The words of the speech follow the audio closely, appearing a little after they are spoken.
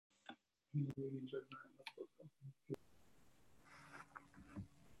Hello.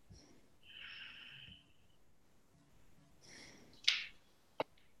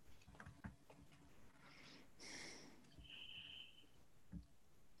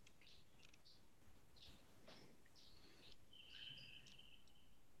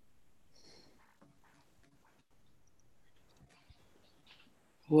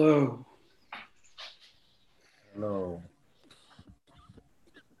 Hello.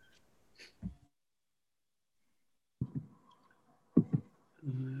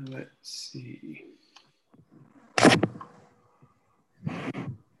 Let's see.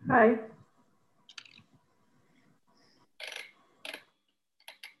 Hi.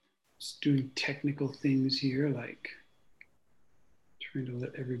 Just doing technical things here, like trying to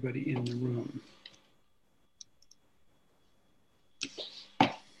let everybody in the room.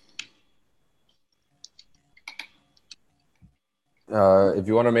 If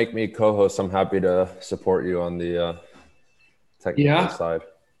you want to make me co-host, I'm happy to support you on the technical side.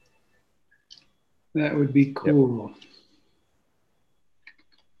 That would be cool.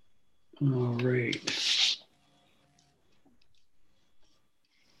 Yep. All right.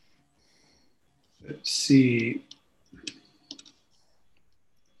 Let's see.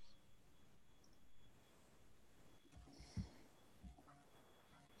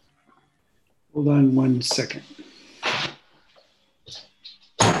 Hold on 1 second.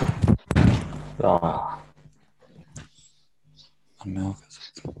 Milk.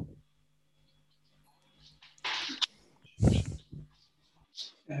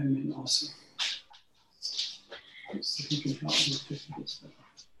 Admin also. So he can help with technical stuff.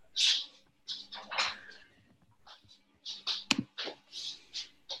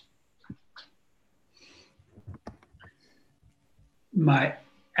 My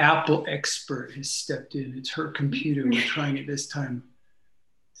Apple expert has stepped in. It's her computer. We're trying it this time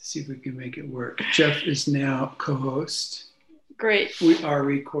to see if we can make it work. Jeff is now co-host. Great. We are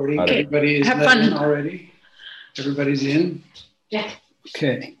recording. Okay. Everybody is in already. Everybody's in? Yeah.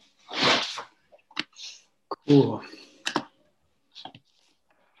 Okay. Cool.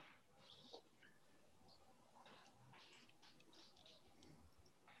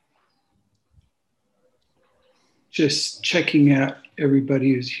 Just checking out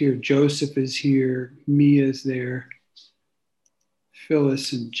everybody who's here. Joseph is here. Mia's there.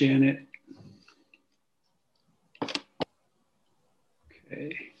 Phyllis and Janet.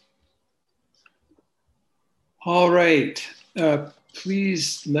 Okay. All right.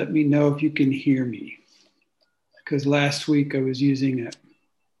 Please let me know if you can hear me, because last week I was using it.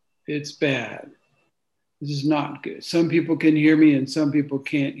 It's bad. This is not good. Some people can hear me and some people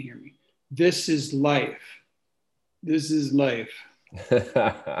can't hear me. This is life. This is life.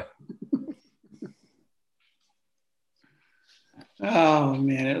 Oh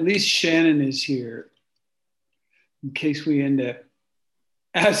man, at least Shannon is here in case we end up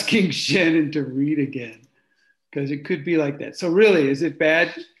asking Shannon to read again, because it could be like that. So really, is it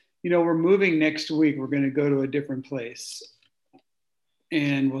bad? You know, we're moving next week. We're going to go to a different place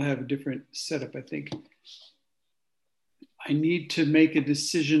and we'll have a different setup, I think. I need to make a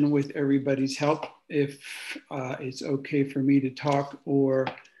decision with everybody's help if it's okay for me to talk or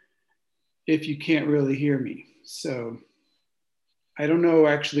if you can't really hear me. So I don't know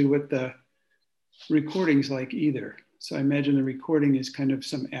actually what the recording's like either. So I imagine the recording is kind of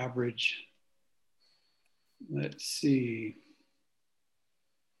some average. Let's see.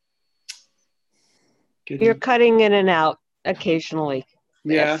 You're cutting in and out occasionally.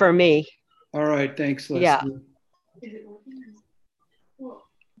 Yeah. For me. All right. Thanks, Leslie. Yeah.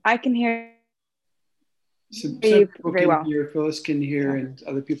 I can hear Some you people very can well. hear, Phyllis can hear, and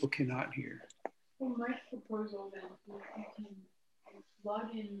other people cannot hear. Well, my proposal then, you can log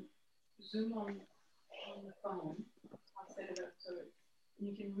in Zoom on the phone. I'll set it up so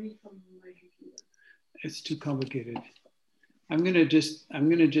you can read from my computer. It's too complicated. I'm gonna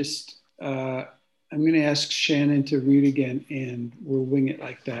ask Shannon to read again, and we'll wing it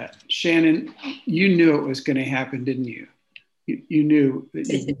like that. Shannon, you knew it was going to happen, didn't you? You knew that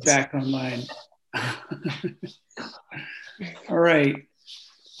you'd be back online. All right.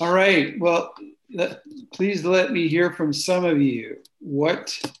 Well, please let me hear from some of you.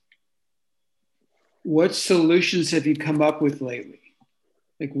 What solutions have you come up with lately?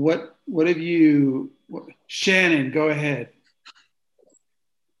 Like what have you, Shannon, go ahead.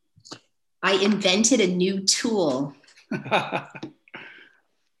 I invented a new tool.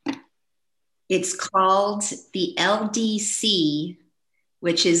 It's called the LDC,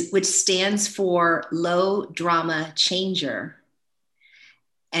 which stands for Low Drama Changer.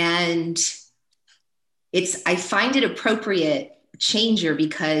 And I find it appropriate changer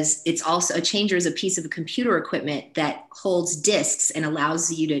because it's also a changer is a piece of computer equipment that holds disks and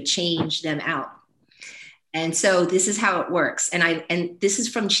allows you to change them out. And so this is how it works. And this is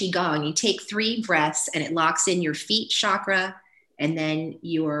from Qigong. You take 3 breaths and it locks in your feet chakra and then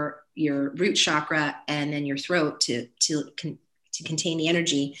your root chakra and then your throat to contain the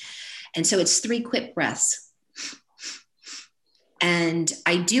energy. And so it's 3 quick breaths. And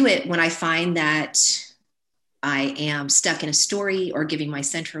I do it when I find that I am stuck in a story or giving my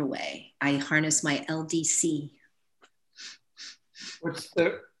center away. I harness my LDC.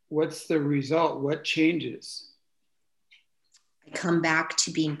 What's the result? What changes? I come back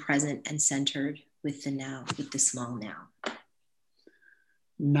to being present and centered with the now, with the small now.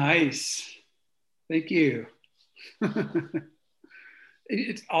 Nice. Thank you.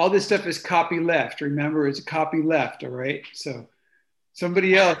 All this stuff is copy left. Remember, it's copy left, all right? So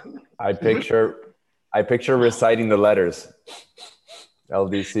somebody else. I picture reciting the letters.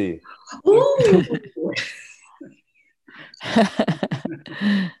 LDC. Ooh.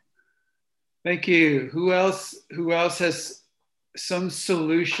 Thank you. Who else has some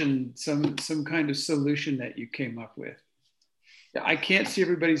solution, some kind of solution that you came up with? I can't see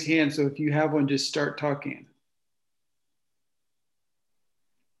everybody's hand, so if you have one, just start talking.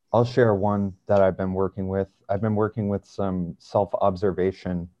 I'll share one that I've been working with. I've been working with some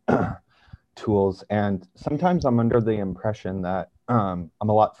self-observation tools, and sometimes I'm under the impression that I'm a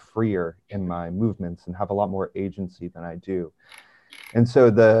lot freer in my movements and have a lot more agency than I do. And so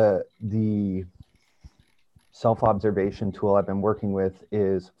the self-observation tool I've been working with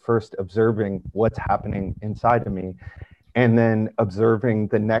is first observing what's happening inside of me, and then observing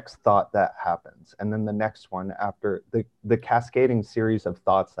the next thought that happens, and then the next one after the cascading series of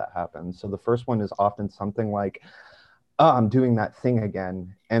thoughts that happen. So the first one is often something like, oh, I'm doing that thing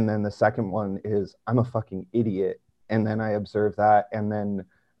again. And then the second one is, I'm a fucking idiot. And then I observe that. And then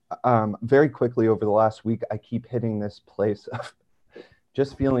very quickly over the last week, I keep hitting this place of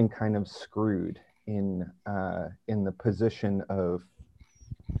just feeling kind of screwed in the position of,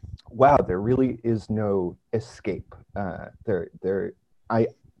 wow, there really is no escape.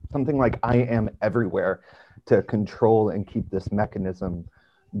 Something like I am everywhere to control and keep this mechanism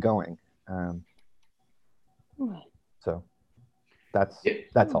going. So that's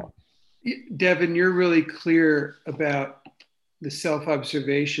all. Devin, you're really clear about the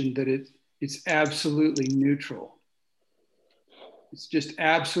self-observation that it's absolutely neutral. It's just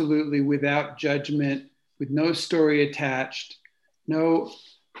absolutely without judgment, with no story attached. You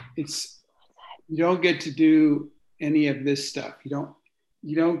don't get to do any of this stuff.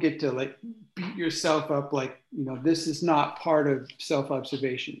 You don't get to like beat yourself up like, this is not part of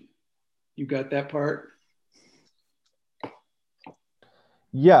self-observation. You got that part?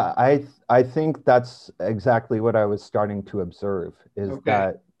 Yeah, I think that's exactly what I was starting to observe, is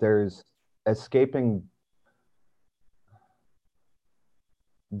that there's escaping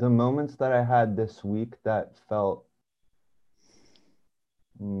the moments that I had this week that felt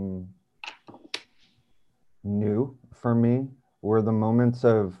new for me were the moments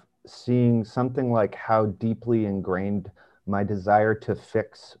of seeing something like how deeply ingrained my desire to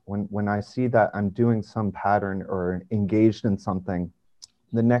fix, when I see that I'm doing some pattern or engaged in something,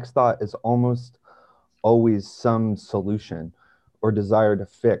 the next thought is almost always some solution or desire to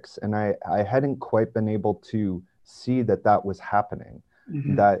fix. And I hadn't quite been able to see that was happening,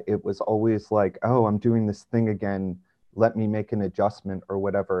 that it was always like, oh, I'm doing this thing again, let me make an adjustment or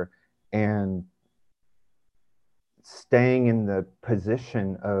whatever. And staying in the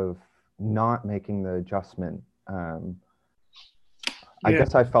position of not making the adjustment, I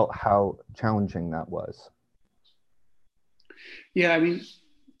guess I felt how challenging that was. Yeah, I mean,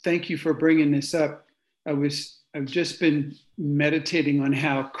 thank you for bringing this up. I've just been meditating on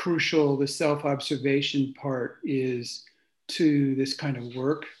how crucial the self-observation part is to this kind of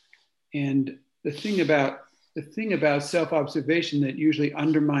work. And the thing about self-observation that usually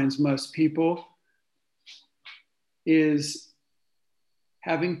undermines most people is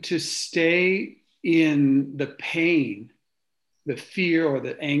having to stay in the pain, the fear or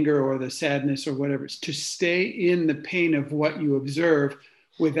the anger or the sadness or whatever, to stay in the pain of what you observe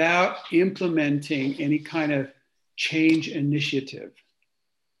without implementing any kind of change initiative.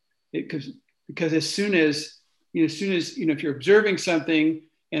 Because as soon as if you're observing something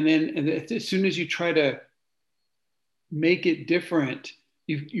and as soon as you try to make it different,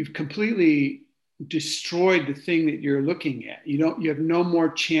 you've completely destroyed the thing that you're looking at. You have no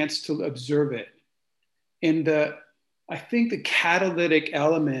more chance to observe it. And I think the catalytic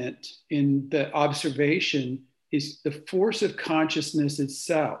element in the observation is the force of consciousness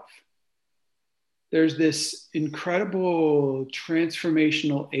itself. there's this incredible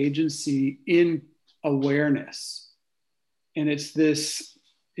transformational agency in awareness. And it's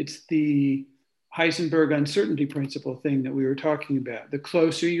the Heisenberg uncertainty principle thing that we were talking about. The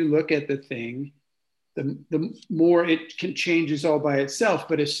closer you look at the thing, the more it changes all by itself.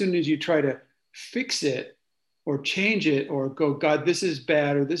 But as soon as you try to fix it or change it or go, God, this is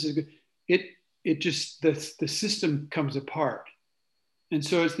bad or this is good, it just, the system comes apart. And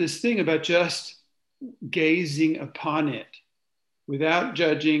so it's this thing about just gazing upon it without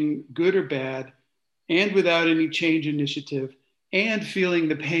judging good or bad and without any change initiative and feeling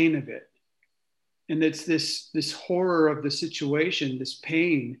the pain of it. And it's this horror of the situation, this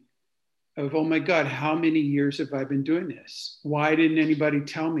pain of, oh my God, how many years have I been doing this? Why didn't anybody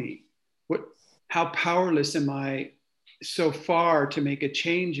tell me? How powerless am I so far to make a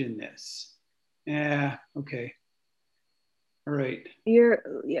change in this? Yeah, okay. All right.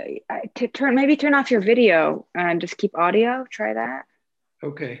 Maybe turn off your video and just keep audio. Try that.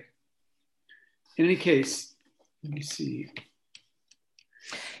 Okay. In any case, let me see.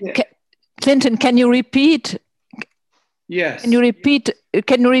 Yeah. Clinton, can you repeat? Yes. Can you repeat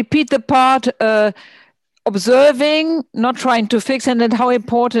the part observing, not trying to fix, and then how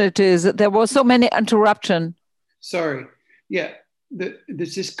important it is? There was so many interruption. Sorry. Yeah.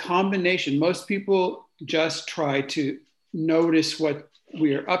 There's this combination. Most people just try to notice what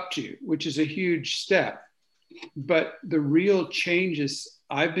we are up to, which is a huge step. But the real changes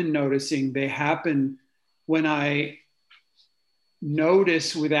I've been noticing, they happen when I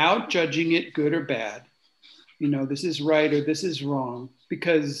notice without judging it good or bad, this is right or this is wrong,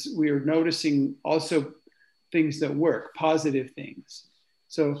 because we are noticing also things that work, positive things.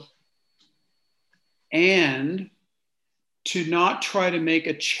 So, and to not try to make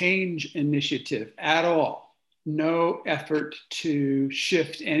a change initiative at all, no effort to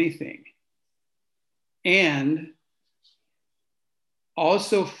shift anything. And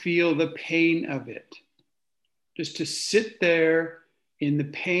also feel the pain of it. Just to sit there in the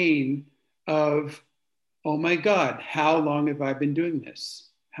pain of, oh my God, how long have I been doing this?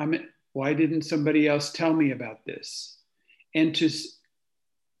 Why didn't somebody else tell me about this? And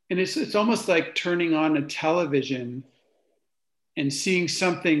it's almost like turning on a television and seeing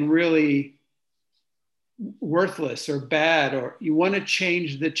something really worthless or bad, or you want to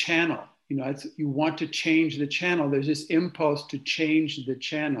change the channel. You want to change the channel. There's this impulse to change the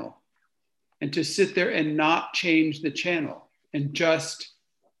channel and to sit there and not change the channel and just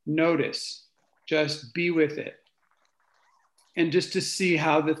notice, just be with it. And just to see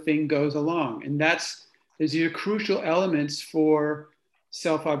how the thing goes along. And these are crucial elements for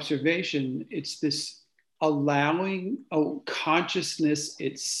self-observation. It's this allowing consciousness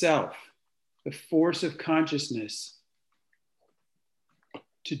itself, the force of consciousness,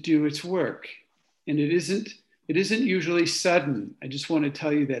 to do its work. And it isn't usually sudden. I just want to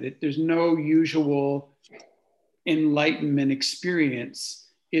tell you that there's no usual enlightenment experience.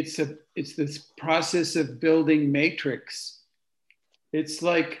 It's this process of building matrix. It's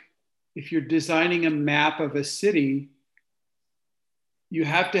like if you're designing a map of a city, you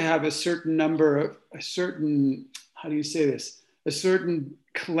have to have a certain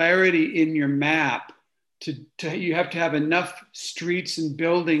clarity in your map you have to have enough streets and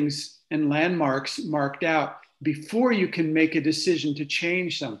buildings and landmarks marked out before you can make a decision to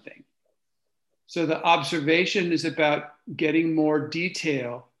change something. So the observation is about getting more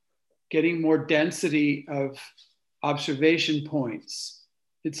detail, getting more density of observation points.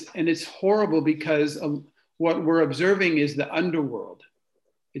 It's horrible because what we're observing is the underworld.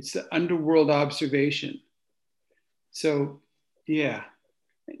 It's the underworld observation. So, yeah.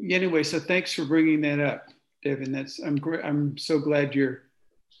 Anyway, so thanks for bringing that up, Devin. I'm so glad you're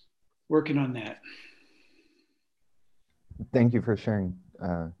working on that. Thank you for sharing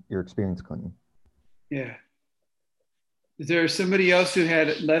your experience, Clinton. Yeah. Is there somebody else who had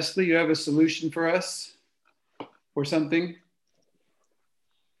it? Leslie, you have a solution for us or something?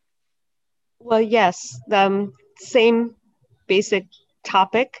 Well, yes, same basic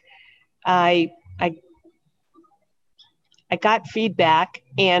topic. I got feedback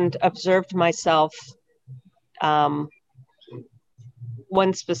and observed myself. One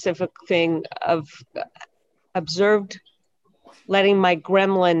specific thing observed letting my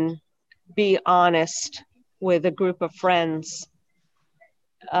gremlin be honest with a group of friends,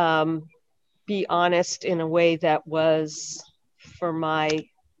 be honest in a way that was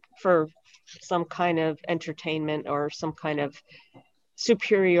for some kind of entertainment or some kind of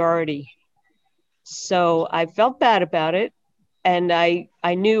superiority. So I felt bad about it. And I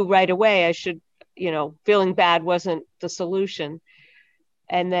knew right away I should, feeling bad wasn't the solution.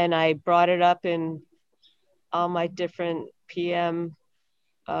 And then I brought it up in all my different PM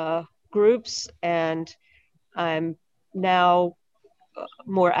groups, and I'm now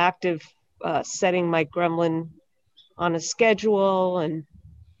more active setting my gremlin on a schedule, and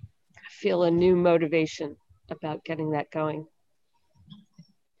feel a new motivation about getting that going.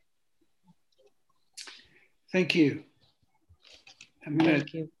 Thank you. I'm going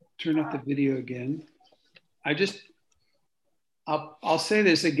to turn off the video again. I'll say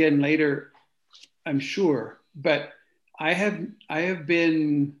this again later, I'm sure, but I have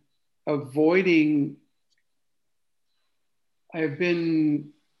been avoiding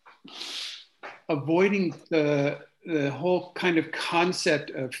the whole kind of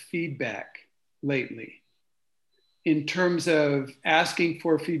concept of feedback lately, in terms of asking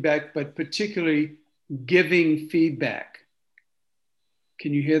for feedback, but particularly giving feedback.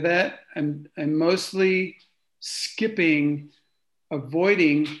 Can you hear that? I'm mostly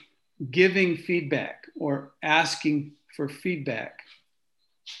avoiding giving feedback or asking for feedback.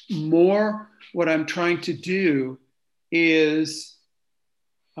 More, what I'm trying to do is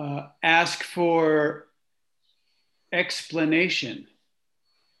ask for explanation,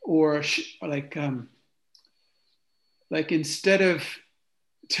 or like instead of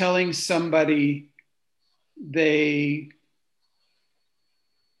telling somebody they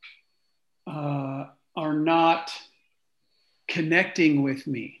are not connecting with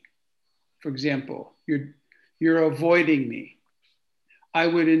me, for example, you're avoiding me, I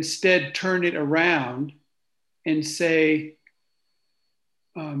would instead turn it around and say,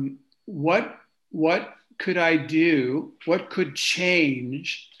 what could I do? What could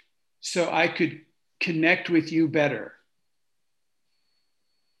change so I could connect with you better?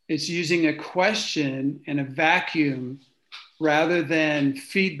 It's using a question and a vacuum rather than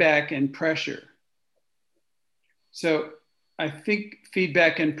feedback and pressure. So I think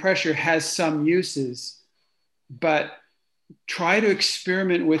feedback and pressure has some uses, but try to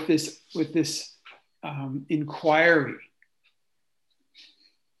experiment with this inquiry.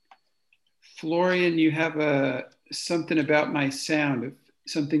 Florian, you have something about my sound,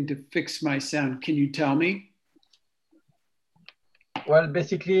 something to fix my sound. Can you tell me? Well,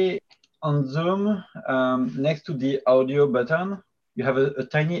 basically on Zoom, next to the audio button, you have a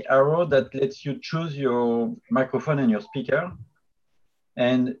tiny arrow that lets you choose your microphone and your speaker.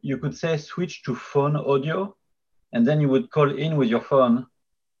 And you could say switch to phone audio, and then you would call in with your phone,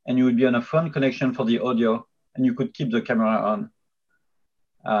 and you would be on a phone connection for the audio, and you could keep the camera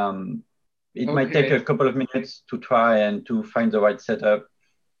on. It might take a couple of minutes to try and to find the right setup.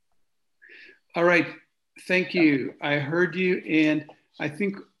 All right, thank you. I heard you, and I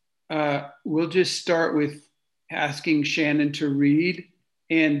think we'll just start with asking Shannon to read,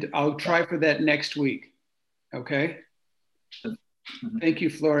 and I'll try for that next week, okay? Thank you,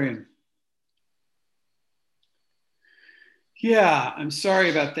 Florian. Yeah, I'm sorry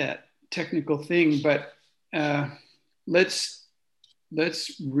about that technical thing, but let's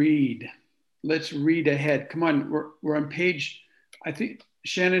read. Let's read ahead. Come on, we're on page, I think,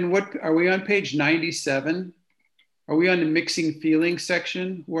 Shannon, what are we on page 97? Are we on the mixing feelings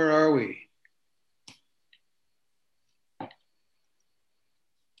section? Where are we?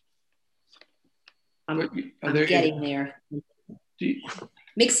 I'm getting there.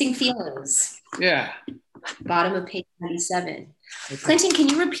 Mixing feelings. Yeah. Bottom of page 97. Okay. Clinton, can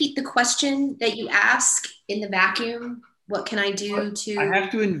you repeat the question that you ask in the vacuum? What can I do to? I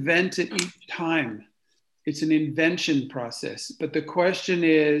have to invent it each time. It's an invention process. But the question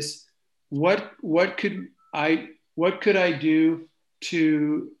is, what could I do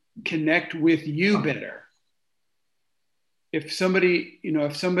to connect with you better? If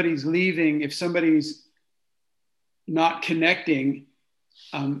somebody's leaving, if somebody's not connecting,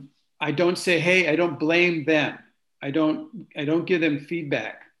 I don't say, hey, I don't blame them. I don't give them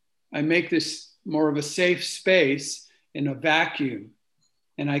feedback. I make this more of a safe space in a vacuum.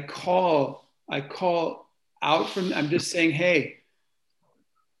 And I call out from, I'm just saying, hey,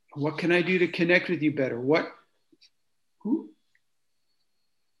 what can I do to connect with you better? What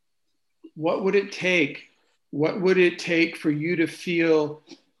would it take? What would it take for you to feel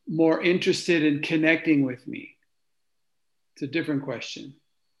more interested in connecting with me? It's a different question.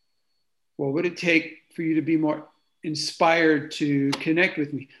 What would it take for you to be more inspired to connect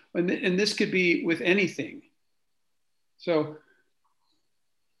with me? And this could be with anything. So,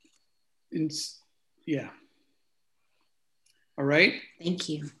 yeah. All right. Thank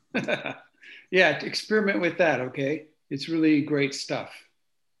you. Yeah, experiment with that, okay? It's really great stuff.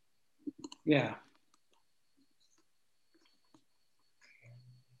 Yeah.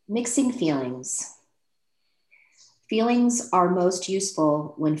 Mixing feelings. Feelings are most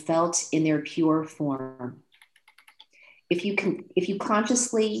useful when felt in their pure form. If you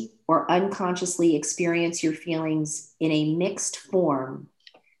consciously or unconsciously experience your feelings in a mixed form,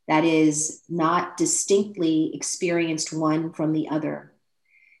 that is, not distinctly experienced one from the other,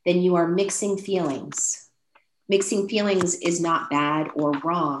 then you are mixing feelings. Mixing feelings is not bad or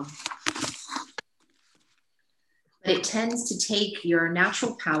wrong, but it tends to take your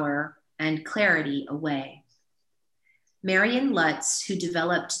natural power and clarity away. Marion Lutz, who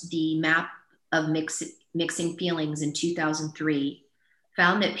developed the map of mixing feelings in 2003,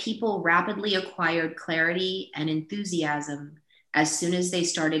 found that people rapidly acquired clarity and enthusiasm as soon as they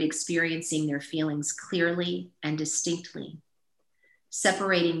started experiencing their feelings clearly and distinctly.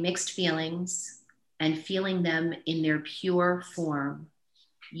 Separating mixed feelings and feeling them in their pure form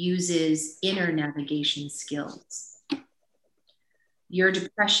uses inner navigation skills. Your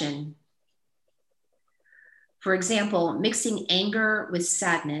depression. For example, mixing anger with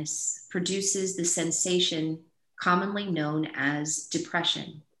sadness produces the sensation commonly known as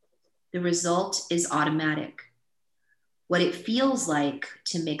depression. The result is automatic. What it feels like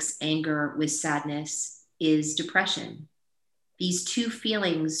to mix anger with sadness is depression. These two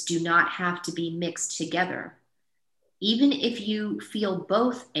feelings do not have to be mixed together. Even if you feel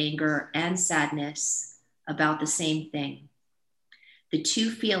both anger and sadness about the same thing, the two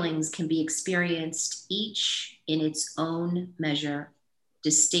feelings can be experienced each in its own measure,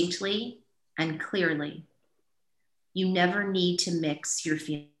 distinctly and clearly. You never need to mix your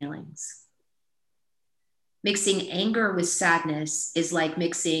feelings. Mixing anger with sadness is like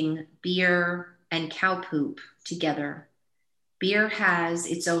mixing beer and cow poop together. Beer has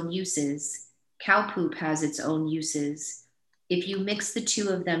its own uses. Cow poop has its own uses. If you mix the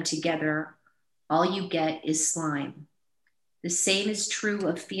two of them together, all you get is slime. The same is true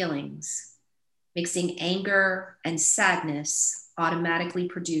of feelings. Mixing anger and sadness automatically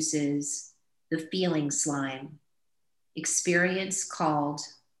produces the feeling slime, experience called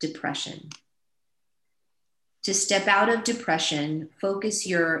depression. To step out of depression, focus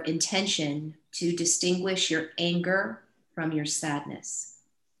your intention to distinguish your anger from your sadness.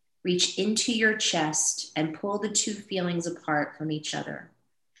 Reach into your chest and pull the two feelings apart from each other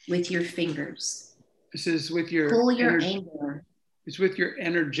with your fingers. This is with your pull your anger. It's with your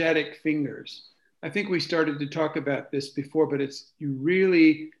energetic fingers. I think we started to talk about this before, but it's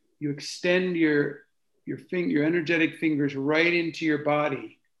you extend your energetic fingers right into your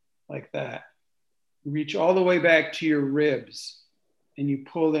body like that. You reach all the way back to your ribs and you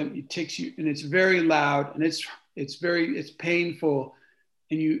pull them. It takes you, and it's very loud and it's painful.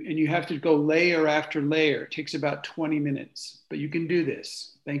 And you have to go layer after layer. It takes about 20 minutes, but you can do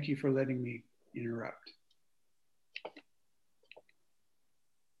this. Thank you for letting me interrupt.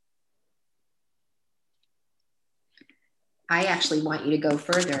 I actually want you to go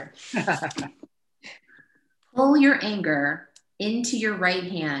further. Pull your anger into your right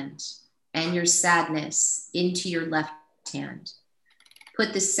hand and your sadness into your left hand.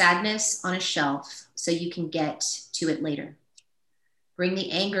 Put the sadness on a shelf so you can get to it later. Bring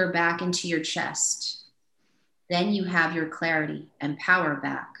the anger back into your chest. Then you have your clarity and power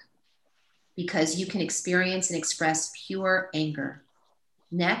back because you can experience and express pure anger.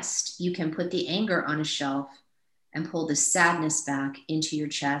 Next, you can put the anger on a shelf and pull the sadness back into your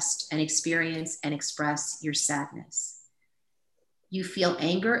chest and experience and express your sadness. You feel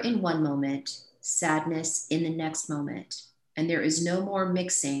anger in one moment, sadness in the next moment, and there is no more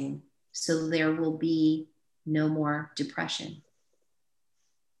mixing, so there will be no more depression.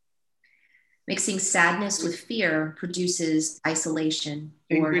 Mixing sadness with fear produces isolation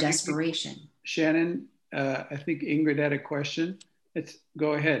or desperation. Shannon, I think Ingrid had a question.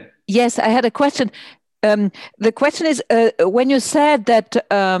 Go ahead. Yes, I had a question. The question is, when you said that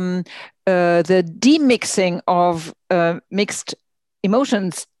the demixing of mixed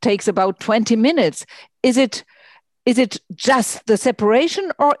emotions takes about 20 minutes, is it just the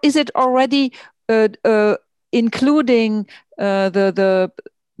separation, or is it already including the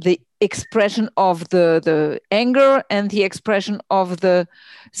expression of the anger and the expression of the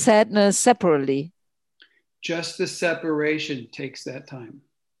sadness separately? Just the separation takes that time.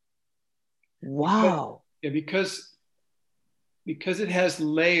 Wow. Because it has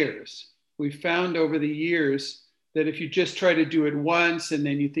layers. We found over the years that if you just try to do it once and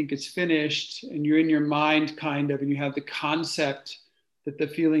then you think it's finished and you're in your mind kind of, and you have the concept that the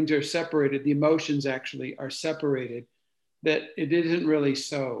feelings are separated, the emotions actually are separated, that it isn't really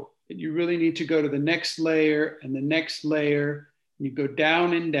so. You really need to go to the next layer and the next layer, and you go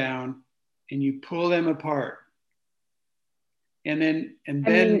down and you pull them apart. And then I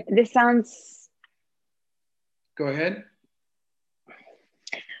mean, this sounds Go ahead.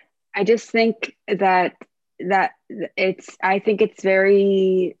 I just think that I think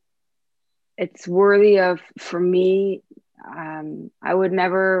it's worthy of, for me, I would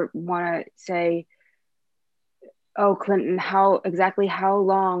never want to say, oh, Clinton, how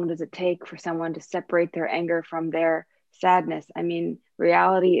long does it take for someone to separate their anger from their sadness? I mean,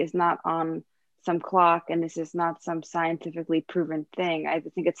 reality is not on some clock, and this is not some scientifically proven thing. I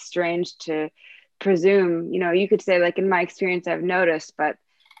think it's strange to presume, you could say, like, in my experience, I've noticed, but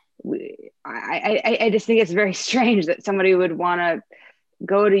I just think it's very strange that somebody would want to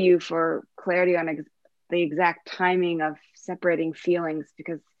go to you for clarity on the exact timing of separating feelings,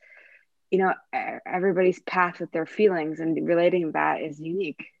 because everybody's path with their feelings and relating that is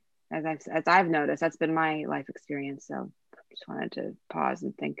unique, as I've noticed. That's been my life experience. So just wanted to pause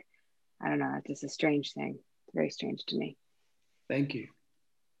and think. I don't know, it's just a strange thing. It's very strange to me. Thank you.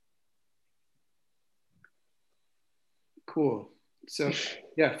 Cool. So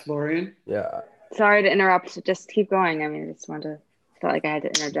yeah, Florian. Yeah. Sorry to interrupt. Just keep going. I mean, I just wanted to, felt like I had to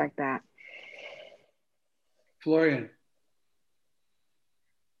interject that. Florian.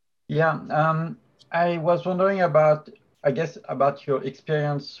 Yeah, I was wondering about your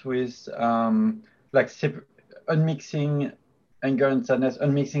experience with like unmixing anger and sadness,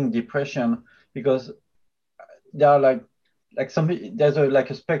 unmixing depression, because there are there's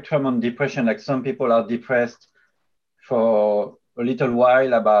a spectrum on depression. Like some people are depressed for a little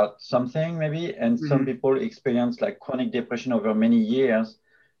while about something maybe, and some people experience like chronic depression over many years.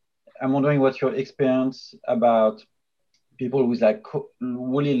 I'm wondering what's your experience about people with like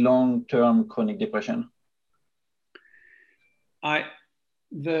really long-term chronic depression?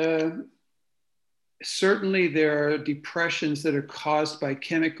 Certainly there are depressions that are caused by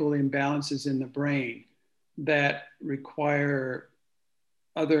chemical imbalances in the brain that require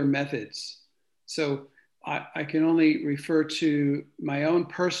other methods. So I can only refer to my own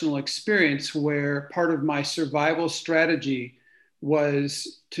personal experience, where part of my survival strategy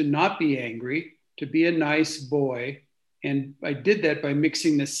was to not be angry, to be a nice boy. And I did that by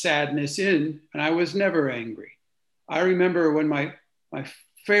mixing the sadness in, and I was never angry. I remember when my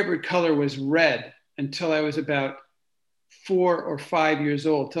favorite color was red until I was about 4 or 5 years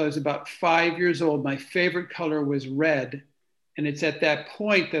old. Till I was about 5 years old, my favorite color was red. And it's at that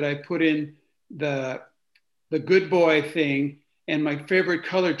point that I put in the good boy thing, and my favorite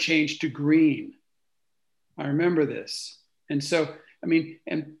color changed to green. I remember this. And so,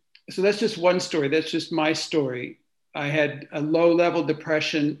 so that's just one story. That's just my story. I had a low-level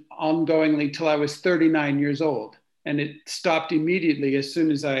depression ongoingly till I was 39 years old. And it stopped immediately as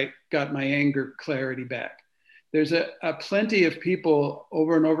soon as I got my anger clarity back. There's a plenty of people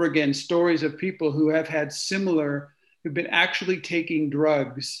over and over again, stories of people who have had who've been actually taking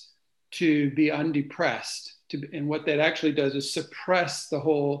drugs to be undepressed. And what that actually does is suppress the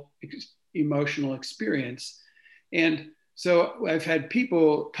whole emotional experience. And so I've had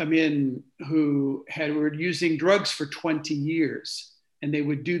people come in who were using drugs for 20 years, and they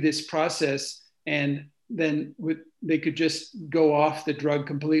would do this process, and then they could just go off the drug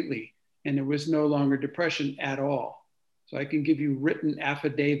completely, and there was no longer depression at all. So I can give you written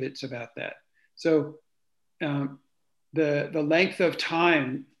affidavits about that. So the length of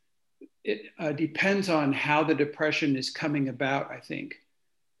time, it depends on how the depression is coming about, I think.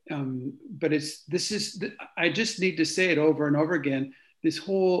 But I just need to say it over and over again. This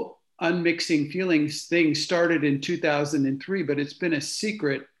whole unmixing feelings thing started in 2003, but it's been a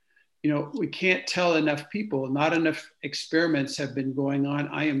secret. We can't tell enough people, not enough experiments have been going on.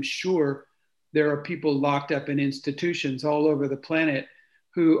 I am sure there are people locked up in institutions all over the planet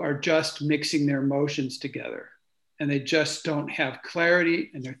who are just mixing their emotions together, and they just don't have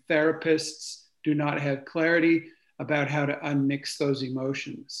clarity, and their therapists do not have clarity about how to unmix those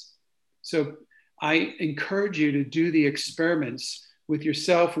emotions. So I encourage you to do the experiments with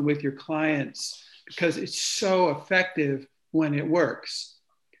yourself and with your clients, because it's so effective when it works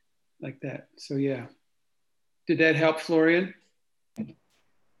like that. So yeah. Did that help, Florian?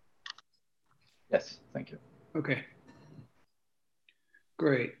 Yes, thank you. Okay.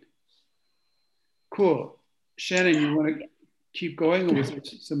 Great. Cool. Shannon, you want to keep going, or was there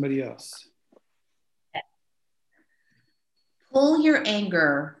somebody else? Pull your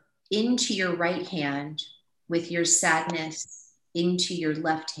anger into your right hand with your sadness into your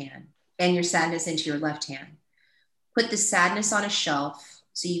left hand, and your sadness into your left hand. Put the sadness on a shelf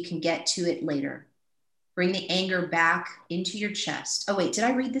so you can get to it later. Bring the anger back into your chest. Oh wait, did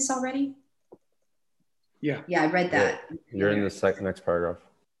I read this already? Yeah. Yeah, I read that. You're in the next paragraph.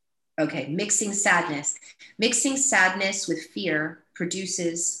 Okay, mixing sadness. Mixing sadness with fear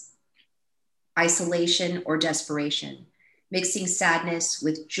produces isolation, or desperation. Mixing sadness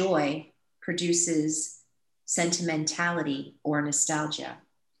with joy produces sentimentality or nostalgia.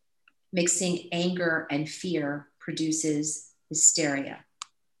 Mixing anger and fear produces hysteria.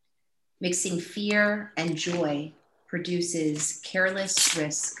 Mixing fear and joy produces careless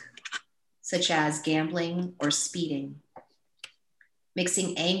risk, such as gambling or speeding.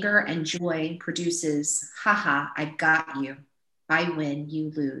 Mixing anger and joy produces, haha, I got you. I win,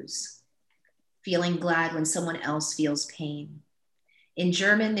 you lose. Feeling glad when someone else feels pain. In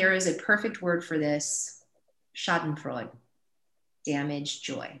German, there is a perfect word for this, Schadenfreude, damaged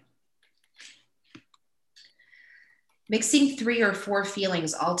joy. Mixing 3 or 4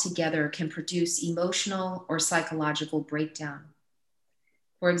 feelings all together can produce emotional or psychological breakdown.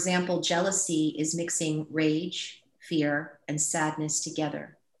 For example, jealousy is mixing rage, fear, and sadness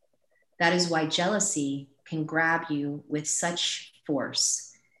together. That is why jealousy can grab you with such force.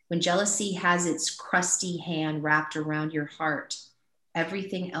 When jealousy has its crusty hand wrapped around your heart,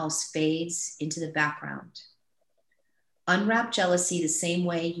 everything else fades into the background. Unwrap jealousy the same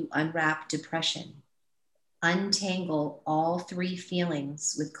way you unwrap depression. Untangle all 3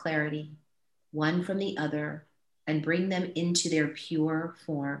 feelings with clarity, one from the other, and bring them into their pure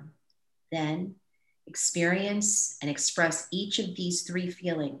form. Then experience and express each of these 3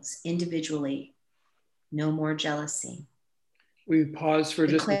 feelings individually. No more jealousy. We pause for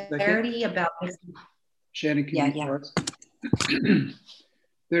The just a second. clarity about Shannon, can you pause?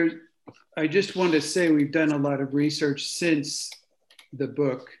 I just want to say we've done a lot of research since the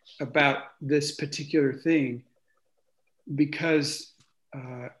book about this particular thing, because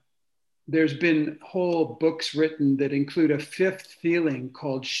there's been whole books written that include a 5th feeling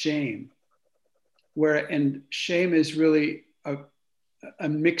called shame, and shame is really a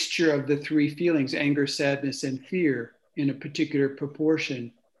mixture of the 3 feelings, anger, sadness, and fear, in a particular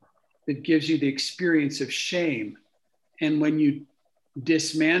proportion that gives you the experience of shame. And when you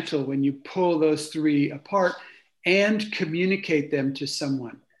dismantle, when you pull those 3 apart and communicate them to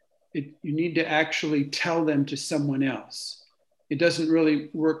someone, you need to actually tell them to someone else. It doesn't really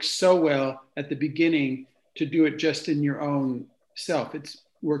work so well at the beginning to do it just in your own self. It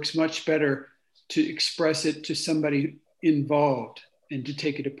works much better to express it to somebody involved and to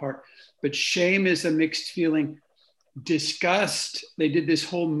take it apart. But shame is a mixed feeling. Disgust, they did this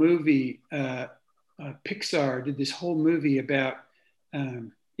whole movie, Pixar did this whole movie about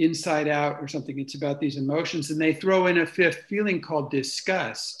Inside Out or something. It's about these emotions, and they throw in a 5th feeling called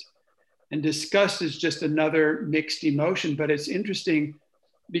disgust. And disgust is just another mixed emotion, but it's interesting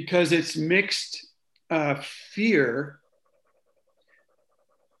because it's mixed fear.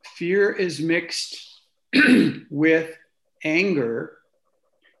 Fear is mixed with anger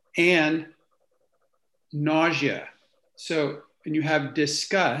and nausea. So when you have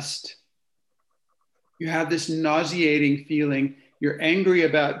disgust, you have this nauseating feeling. You're angry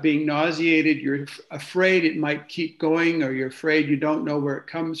about being nauseated. You're afraid it might keep going, or you're afraid you don't know where it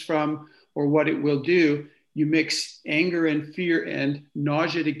comes from or what it will do. You mix anger and fear and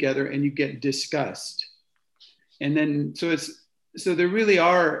nausea together and you get disgust. And then, so there really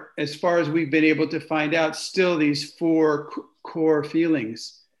are, as far as we've been able to find out, still these 4 core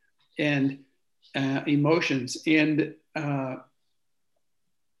feelings and emotions. And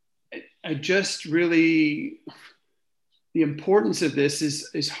I just really, the importance of this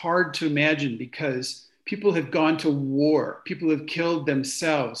is hard to imagine, because people have gone to war. People have killed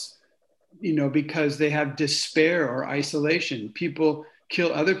themselves, because they have despair or isolation. People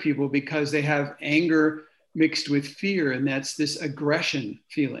kill other people because they have anger mixed with fear, and that's this aggression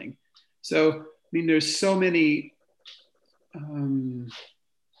feeling. So, there's so many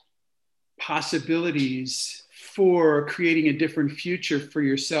possibilities for creating a different future for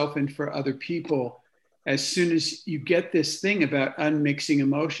yourself and for other people as soon as you get this thing about unmixing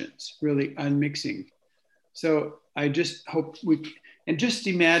emotions, really unmixing. So I just hope and just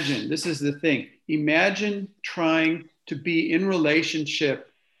imagine, this is the thing, imagine trying to be in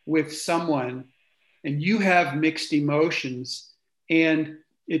relationship with someone and you have mixed emotions and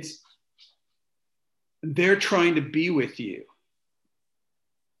they're trying to be with you.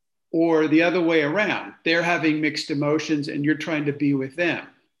 Or the other way around, they're having mixed emotions and you're trying to be with them.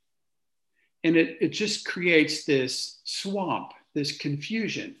 And it just creates this swamp, this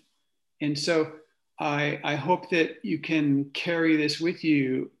confusion. And so I hope that you can carry this with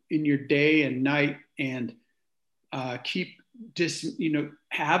you in your day and night, and have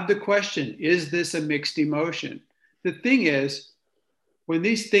the question, is this a mixed emotion? The thing is, when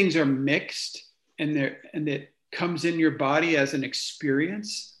these things are mixed and it comes in your body as an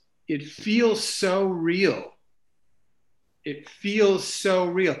experience, it feels so real. it feels so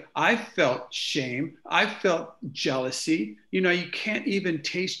real. I felt shame. I felt jealousy. You know, you can't even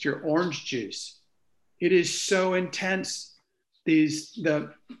taste your orange juice. It is so intense.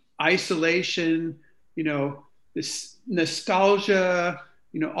 The isolation, you know, this nostalgia,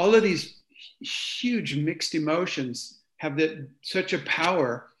 you know, all of these huge mixed emotions have such a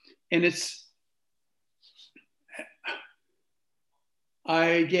power. And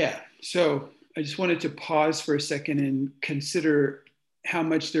so I just wanted to pause for a second and consider how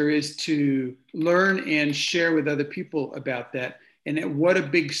much there is to learn and share with other people about that. And what a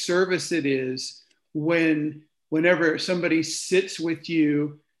big service it is whenever somebody sits with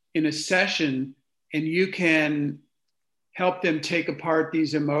you in a session and you can help them take apart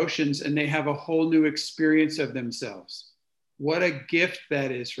these emotions and they have a whole new experience of themselves. What a gift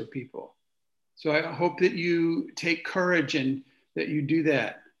that is for people. So I hope that you take courage and that you do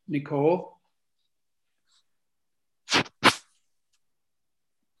that. Nicole?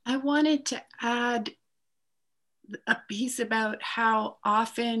 I wanted to add a piece about how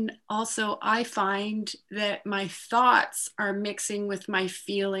often also I find that my thoughts are mixing with my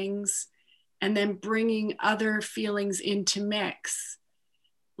feelings and then bringing other feelings into mix.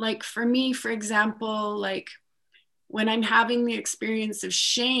 Like for me, for example, like when I'm having the experience of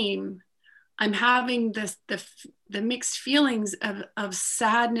shame, I'm having the mixed feelings of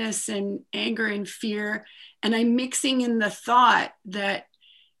sadness and anger and fear, and I'm mixing in the thought that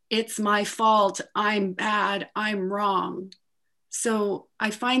it's my fault, I'm bad, I'm wrong. So I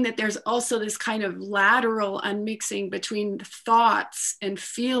find that there's also this kind of lateral unmixing between thoughts and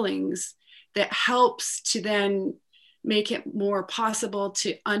feelings that helps to then make it more possible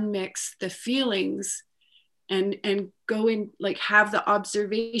to unmix the feelings and go in, like have the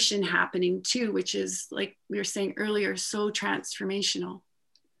observation happening too, which is, like we were saying earlier, so transformational.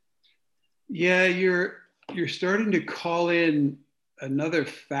 Yeah, you're starting to call in another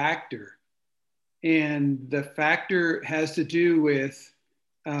factor, and the factor has to do with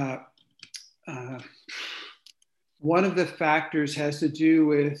one of the factors has to do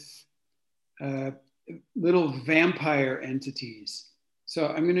with little vampire entities. So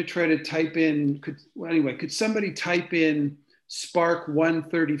I'm going to try to type in, could somebody type in Spark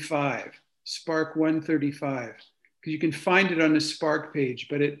 135? Spark 135, because you can find it on the Spark page,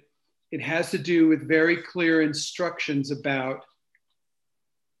 but it has to do with very clear instructions about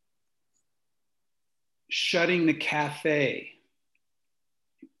shutting the cafe.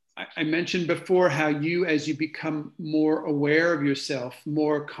 I mentioned before how as you become more aware of yourself,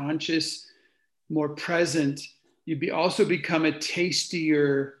 more conscious, more present, you also become a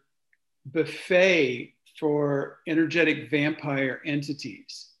tastier buffet for energetic vampire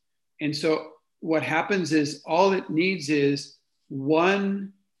entities. And so what happens is all it needs is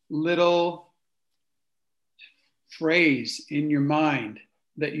one little phrase in your mind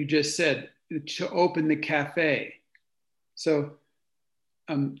that you just said to open the cafe. So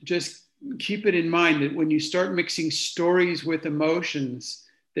just keep it in mind that when you start mixing stories with emotions,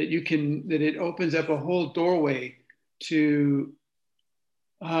 that it opens up a whole doorway to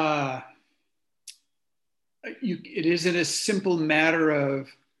it isn't a simple matter of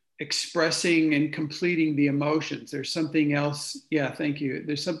expressing and completing the emotions. There's something else. Yeah, thank you.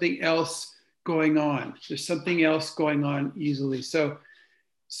 There's something else going on. There's something else going on easily. So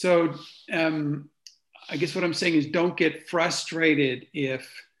I guess what I'm saying is don't get frustrated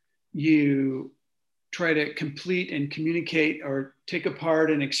if you try to complete and communicate or take apart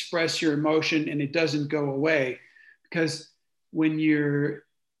and express your emotion and it doesn't go away. Because when you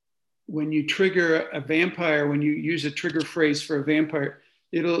trigger a vampire, when you use a trigger phrase for a vampire,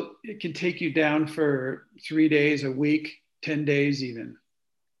 it can take you down for 3 days, a week, 10 days even,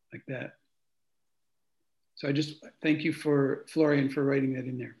 like that. So I just thank you for Florian for writing that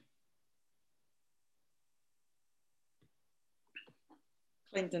in there.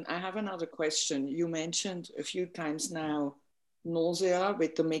 Clinton, I have another question. You mentioned a few times now nausea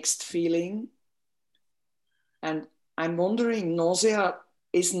with the mixed feeling. And I'm wondering,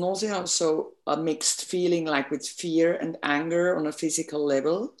 is nausea also a mixed feeling, like with fear and anger on a physical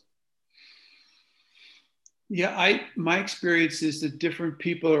level? Yeah, my experience is that different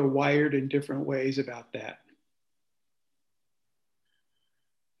people are wired in different ways about that.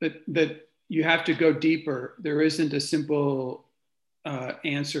 That you have to go deeper. There isn't a simple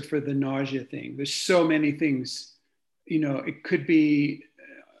answer for the nausea thing. There's so many things. It could be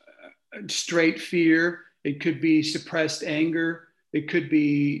straight fear. It could be suppressed anger. It could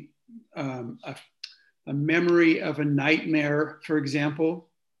be a memory of a nightmare, for example.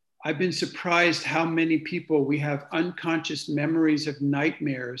 I've been surprised how many people we have unconscious memories of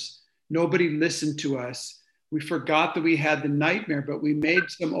nightmares. Nobody listened to us. We forgot that we had the nightmare, but we made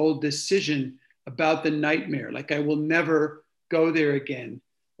some old decision about the nightmare. Like, I will never go there again,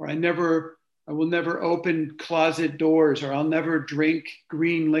 or I will never open closet doors, or I'll never drink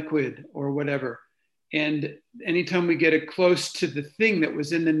green liquid, or whatever. And anytime we get it close to the thing that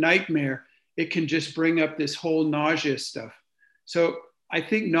was in the nightmare, it can just bring up this whole nausea stuff. So I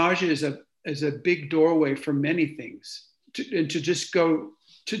think nausea is a big doorway for many things, and to just to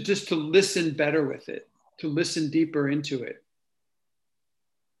listen better with it, to listen deeper into it.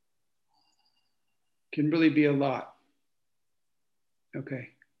 Can really be a lot. Okay.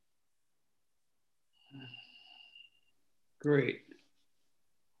 Great.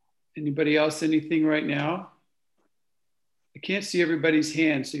 Anybody else, anything right now? I can't see everybody's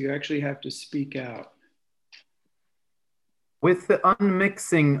hand, so you actually have to speak out. With the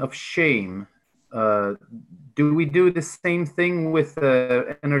unmixing of shame, do we do the same thing with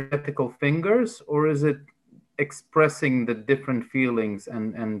the energetical fingers, or is it expressing the different feelings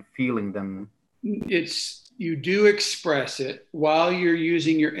and feeling them? You do express it while you're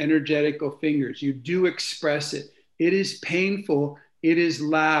using your energetical fingers. You do express it. It is painful. It is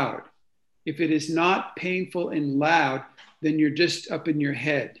loud. If it is not painful and loud, then you're just up in your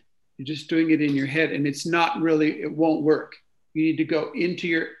head. You're just doing it in your head, and it's not really, it won't work. You need to go into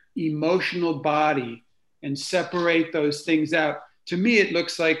your emotional body and separate those things out. To me, it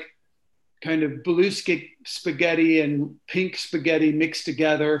looks like kind of blue spaghetti and pink spaghetti mixed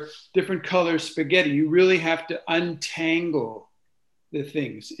together, different color spaghetti. You really have to untangle the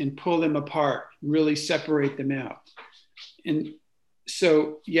things and pull them apart, really separate them out. And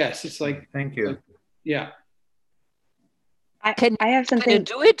so, yes, it's like, thank you. Yeah. I have something. Can you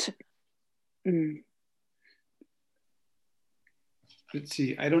do it? Let's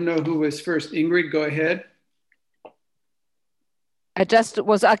see. I don't know who was first. Ingrid, go ahead. I just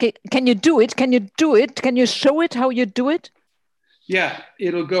was asking, can you do it? Can you do it? Can you show it how you do it? Yeah,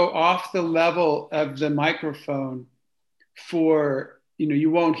 it'll go off the level of the microphone for, you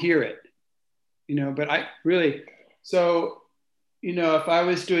won't hear it, but I really, so, if I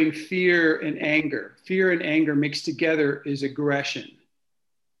was doing fear and anger mixed together is aggression,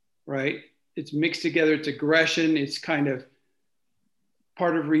 right? It's mixed together, it's aggression, it's kind of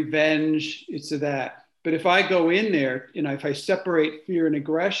part of revenge, it's that. But if I go in there, if I separate fear and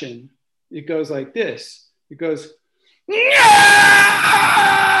aggression, it goes like this. It goes,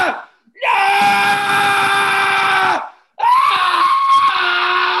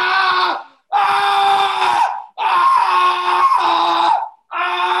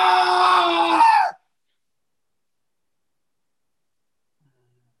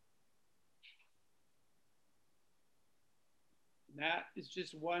 that is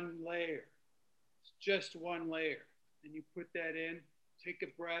just one layer. It's just one layer. And you put that in, take a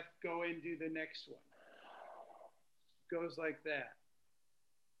breath, go in, do the next one. It goes like that.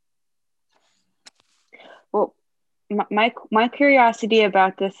 Well, my curiosity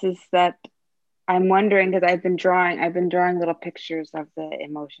about this is that I'm wondering, because I've been drawing little pictures of the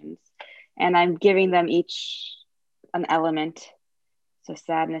emotions, and I'm giving them each an element. So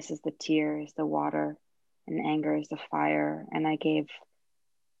sadness is the tear, is the water, and anger is the fire. And I gave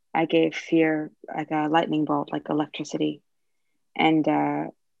fear like a lightning bolt, like electricity, and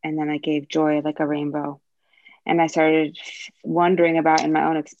then I gave joy like a rainbow. And I started wondering about in my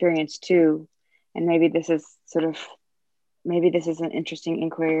own experience too, and maybe this is an interesting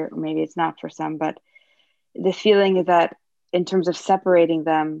inquiry, or maybe it's not for some, but the feeling is that in terms of separating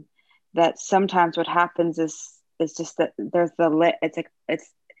them, that sometimes what happens is just that there's it's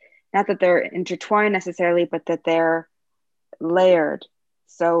not that they're intertwined necessarily, but that they're layered.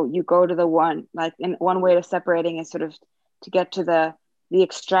 So you go to the one, like in one way of separating is sort of to get to the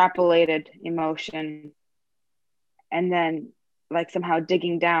extrapolated emotion, and then like somehow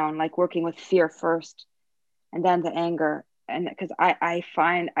digging down, like working with fear first and then the anger. And because I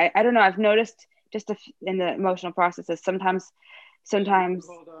find, I don't know, I've noticed just in the emotional processes, sometimes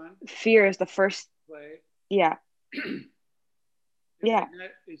fear is the first. Play. Yeah. Yeah.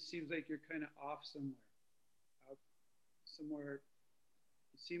 It seems like you're kind of off somewhere.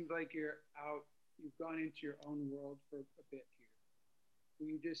 It seems like you've gone into your own world for a bit here. Will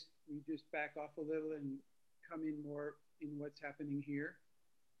you just back off a little and come in more in what's happening here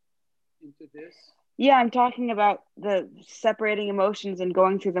into this? Yeah, I'm talking about the separating emotions and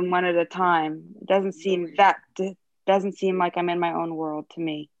going through them one at a time. It doesn't seem like I'm in my own world to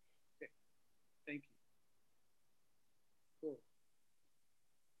me. Okay. Thank you. Cool.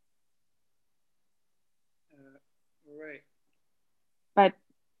 All right.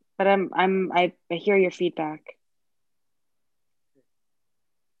 But I hear your feedback.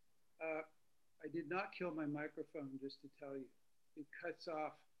 I did not kill my microphone, just to tell you. It cuts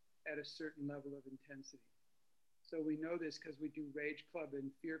off at a certain level of intensity. So we know this because we do Rage Club and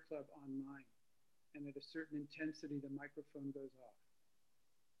Fear Club online. And at a certain intensity, the microphone goes off.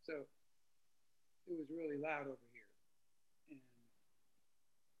 So it was really loud over here. And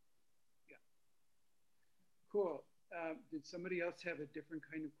yeah. Cool. Did somebody else have a different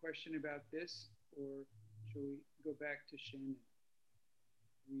kind of question about this? Or shall we go back to Shannon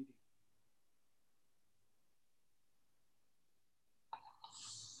reading?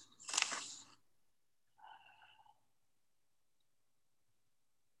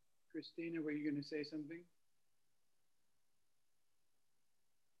 Christina, were you going to say something?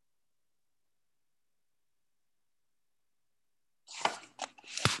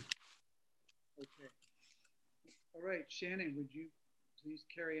 Okay. All right, Shannon, would you please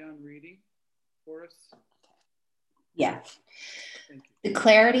carry on reading for us? Yeah. Thank you. The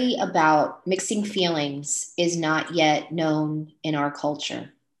clarity about mixing feelings is not yet known in our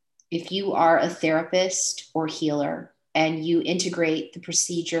culture. If you are a therapist or healer and you integrate the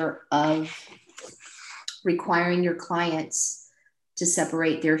procedure of requiring your clients to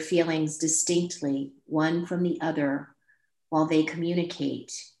separate their feelings distinctly, one from the other, while they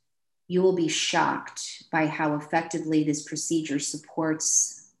communicate, you will be shocked by how effectively this procedure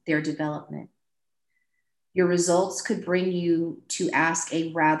supports their development. Your results could bring you to ask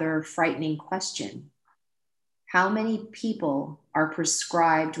a rather frightening question. How many people are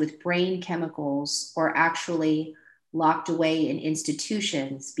prescribed with brain chemicals or actually locked away in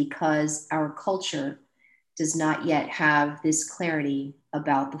institutions because our culture does not yet have this clarity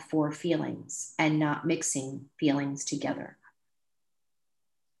about the four feelings and not mixing feelings together?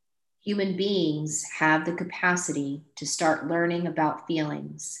 Human beings have the capacity to start learning about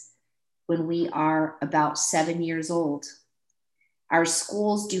feelings when we are about 7 years old. Our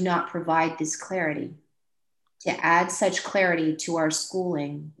schools do not provide this clarity. To add such clarity to our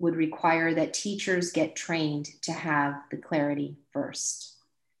schooling would require that teachers get trained to have the clarity first.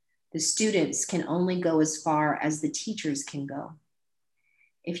 The students can only go as far as the teachers can go.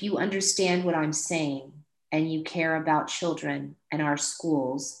 If you understand what I'm saying and you care about children and our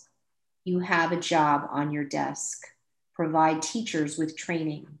schools, you have a job on your desk. Provide teachers with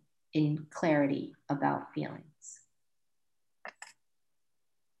training in clarity about feelings.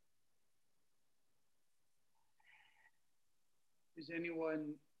 Is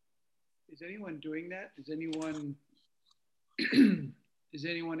anyone doing that? Is anyone is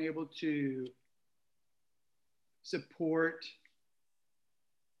anyone able to support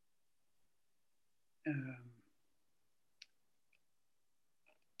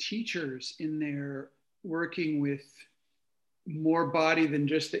teachers in their working with more body than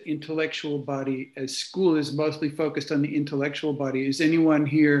just the intellectual body, as school is mostly focused on the intellectual body? Is anyone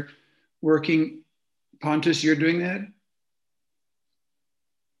here working? Pontus, you're doing that?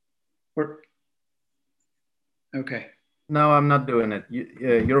 Or, okay. No, I'm not doing it.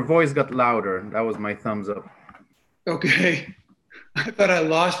 Your voice got louder. That was my thumbs up. Okay. I thought I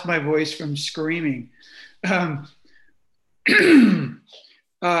lost my voice from screaming. Yeah,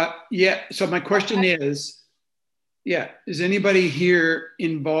 so my question is, is anybody here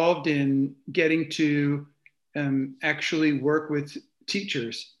involved in getting to actually work with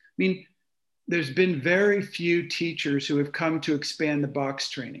teachers? I mean, there's been very few teachers who have come to expand the box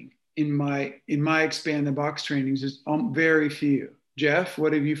training. In my expand the box trainings, is very few. Jeff,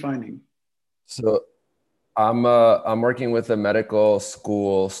 what are you finding? So I'm working with a medical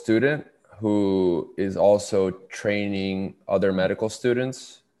school student who is also training other medical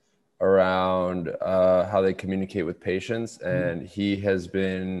students around how they communicate with patients. And he has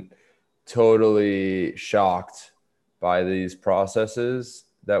been totally shocked by these processes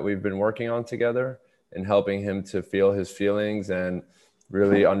that we've been working on together and helping him to feel his feelings and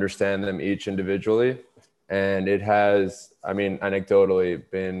really understand them each individually. And it has, I mean, anecdotally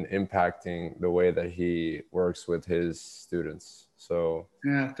been impacting the way that he works with his students. So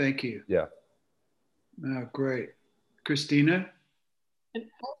yeah, thank you. Yeah. Oh, great. Christina?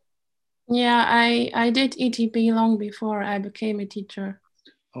 Yeah, I did ETP long before I became a teacher.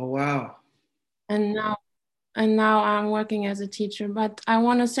 Oh, wow. And now I'm working as a teacher, but I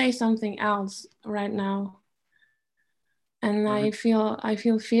want to say something else right now. And I feel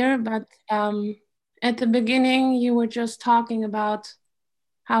fear, but at the beginning you were just talking about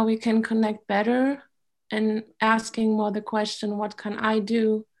how we can connect better and asking more the question, what can I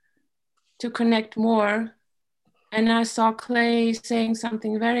do to connect more? And I saw Clay saying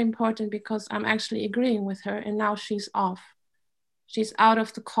something very important, because I'm actually agreeing with her, and now she's off. She's out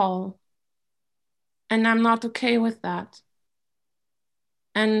of the call. And I'm not okay with that.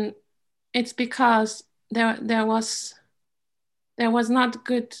 And it's because there was not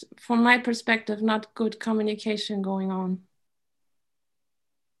good, from my perspective, not good communication going on.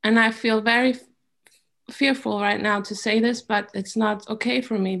 And I feel very fearful right now to say this, but it's not okay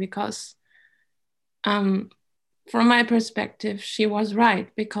for me because from my perspective, she was right,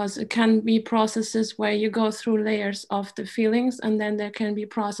 because it can be processes where you go through layers of the feelings, and then there can be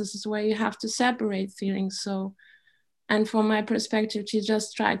processes where you have to separate feelings. So, and from my perspective, she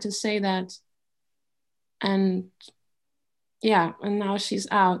just tried to say that. And yeah, and now she's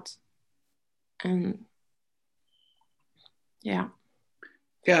out. And yeah.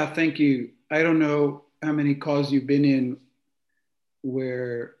 Yeah, thank you. I don't know how many calls you've been in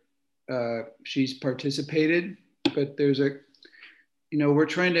where she's participated, but there's we're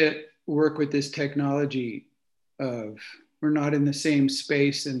trying to work with this technology of, we're not in the same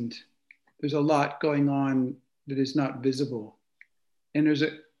space, and there's a lot going on that is not visible. And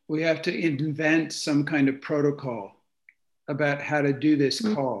we have to invent some kind of protocol about how to do this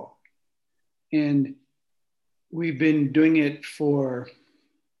call. And we've been doing it for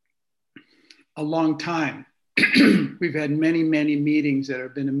a long time. We've had many, many meetings that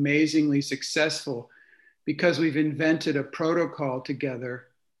have been amazingly successful because we've invented a protocol together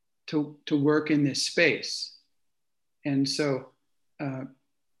to work in this space. And so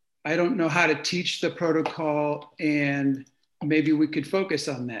I don't know how to teach the protocol, and maybe we could focus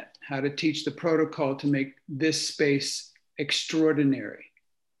on that, how to teach the protocol to make this space extraordinary.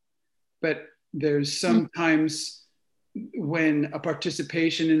 But there's sometimes when a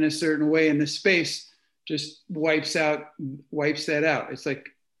participation in a certain way in the space just wipes that out. It's like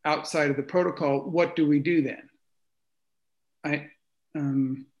outside of the protocol. What do we do then?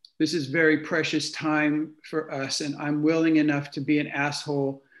 This is very precious time for us, and I'm willing enough to be an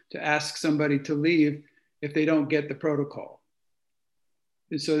asshole to ask somebody to leave if they don't get the protocol.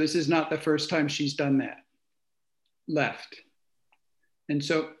 And so this is not the first time she's done that, left. And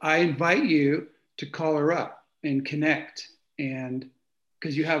so I invite you to call her up and connect. And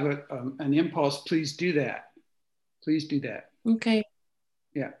because you have an impulse, please do that. Please do that. Okay.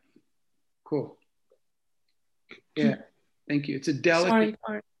 Yeah. Cool. Yeah. Thank you. It's a delicate.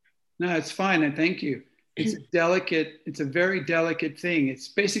 Sorry. No, it's fine. And thank you. It's a very delicate thing. It's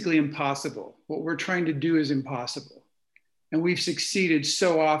basically impossible. What we're trying to do is impossible. And we've succeeded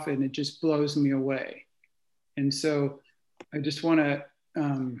so often, it just blows me away. And so I just want to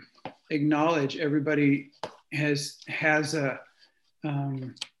acknowledge everybody has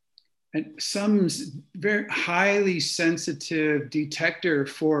some very highly sensitive detector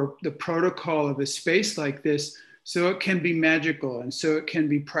for the protocol of a space like this, so it can be magical, and so it can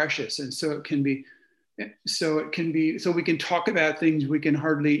be precious, and so we can talk about things we can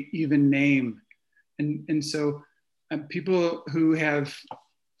hardly even name. And so people who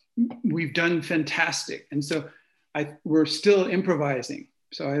we've done fantastic. And so we're still improvising.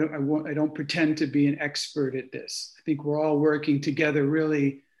 So I don't pretend to be an expert at this. I think we're all working together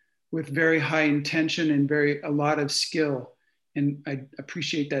really with very high intention and a lot of skill. And I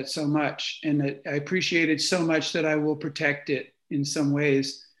appreciate that so much. And I appreciate it so much that I will protect it in some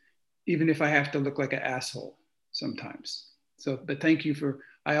ways, even if I have to look like an asshole sometimes. So, but thank you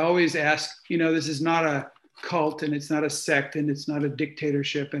I always ask, this is not a cult, and it's not a sect, and it's not a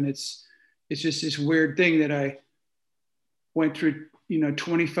dictatorship. And it's just this weird thing that I went through,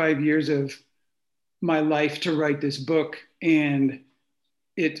 25 years of my life to write this book, and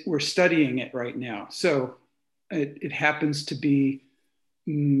we're studying it right now. So it happens to be,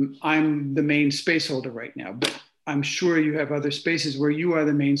 I'm the main space holder right now, but I'm sure you have other spaces where you are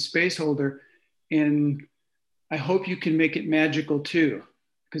the main space holder. And I hope you can make it magical too,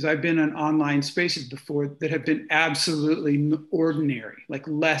 because I've been on online spaces before that have been absolutely ordinary, like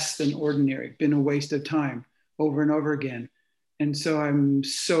less than ordinary, been a waste of time over and over again. And so I'm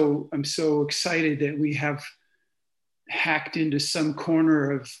so excited that we have hacked into some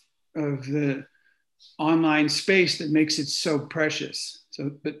corner of the online space that makes it so precious.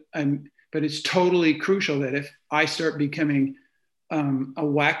 So, but it's totally crucial that if I start becoming a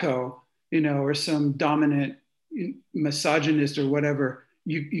wacko, or some dominant misogynist or whatever,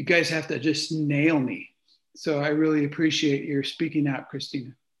 you guys have to just nail me. So I really appreciate your speaking out,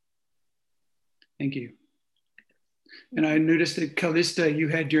 Christina. Thank you. And I noticed that Callista, you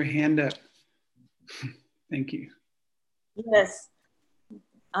had your hand up. Thank you. Yes.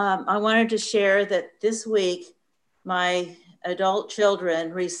 I wanted to share that this week, my adult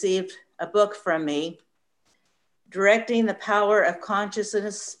children received a book from me, Directing the Power of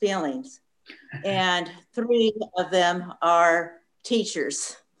Consciousness Feelings. And 3 of them are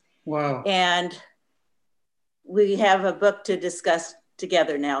teachers. Wow. And we have a book to discuss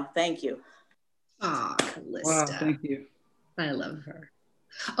together now. Thank you. Ah, Callista. Wow, thank you. I love her.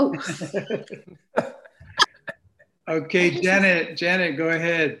 Oh. Okay, Janet, go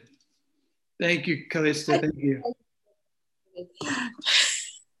ahead. Thank you, Callista. Thank you.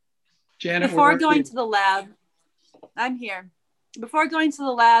 Janet, before going to the lab, I'm here. Before going to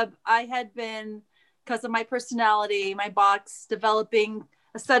the lab, I had been, because of my personality, my box, developing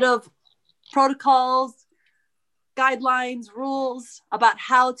a set of protocols, guidelines, rules about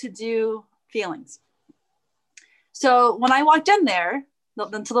how to do feelings. So when I walked in there,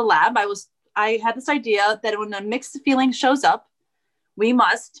 into the lab, I had this idea that when a mixed feeling shows up, we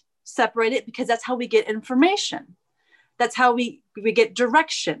must separate it, because that's how we get information. That's how we get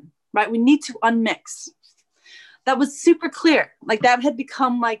direction, right? We need to unmix. That was super clear. Like that had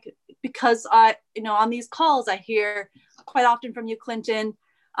become like, because on these calls, I hear quite often from you, Clinton,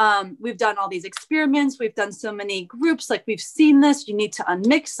 we've done all these experiments. We've done so many groups. Like we've seen this, you need to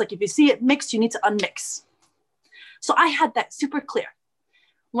unmix. Like if you see it mixed, you need to unmix. So I had that super clear.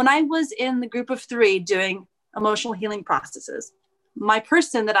 When I was in the group of 3 doing emotional healing processes, my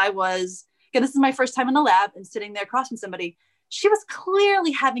person that I was, again, this is my first time in the lab and sitting there across from somebody, she was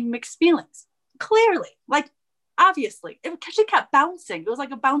clearly having mixed feelings. Clearly, like obviously, she kept bouncing. It was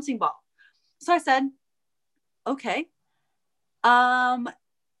like a bouncing ball. So I said, okay, let's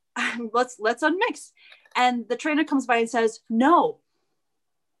unmix. And the trainer comes by and says, no,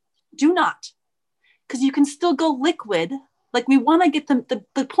 do not, because you can still go liquid. Like we want to get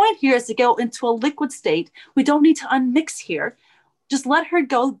the point here is to go into a liquid state. We don't need to unmix here. Just let her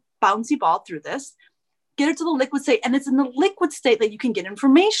go bouncy ball through this, get her to the liquid state. And it's in the liquid state that you can get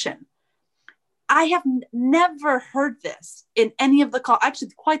information. I have never heard this in any of the calls,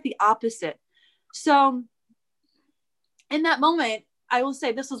 actually quite the opposite. So in that moment, I will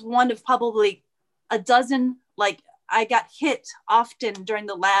say this was one of probably a dozen, like I got hit often during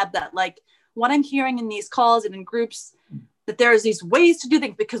the lab that like what I'm hearing in these calls and in groups, that there's these ways to do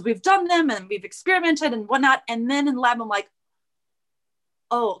things because we've done them and we've experimented and whatnot. And then in lab, I'm like,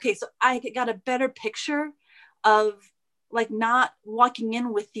 oh, okay. So I got a better picture of like not walking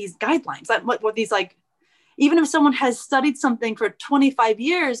in with these guidelines. Like what these like, even if someone has studied something for 25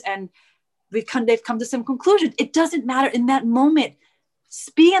 years and they've come to some conclusion, it doesn't matter in that moment.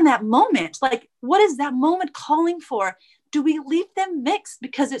 Be in that moment. Like, what is that moment calling for? Do we leave them mixed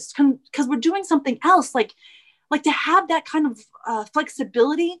because we're doing something else? Like to have that kind of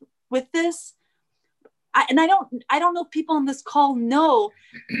flexibility with this. I don't know if people on this call know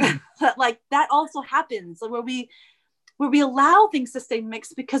that like that also happens, like where we allow things to stay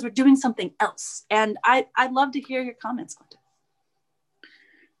mixed because we're doing something else. And I'd love to hear your comments on it.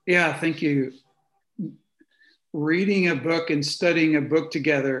 Yeah, thank you. Reading a book and studying a book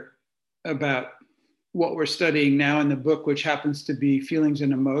together about what we're studying now in the book, which happens to be Feelings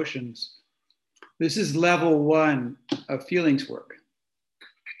and Emotions. This is level 1 of feelings work.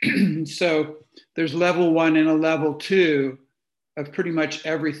 So there's level 1 and a level 2 of pretty much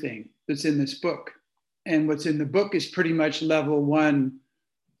everything that's in this book. And what's in the book is pretty much level 1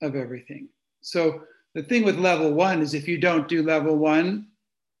 of everything. So the thing with level 1 is if you don't do level 1,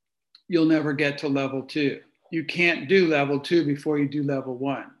 you'll never get to level 2. You can't do level 2 before you do level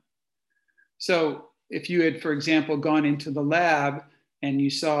 1. So if you had, for example, gone into the lab and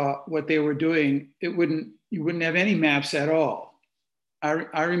you saw what they were doing, you wouldn't have any maps at all.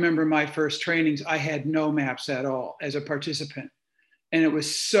 I remember my first trainings, I had no maps at all as a participant. And it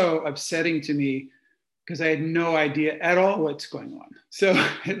was so upsetting to me because I had no idea at all what's going on. So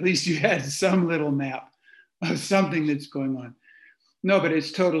at least you had some little map of something that's going on. No, but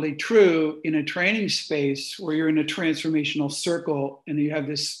it's totally true in a training space where you're in a transformational circle and you have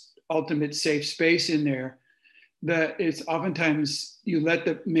this ultimate safe space in there, that it's oftentimes you let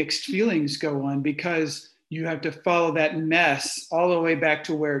the mixed feelings go on because you have to follow that mess all the way back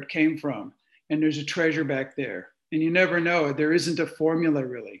to where it came from. And there's a treasure back there. And you never know, there isn't a formula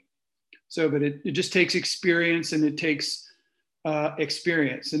really. So, but it just takes experience, and it takes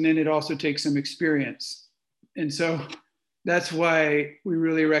experience. And then it also takes some experience. And so that's why we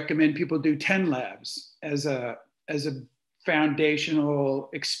really recommend people do 10 labs as a foundational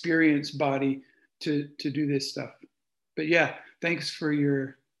experience body to do this stuff. But yeah, thanks for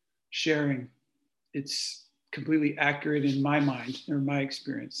your sharing. It's completely accurate in my mind or my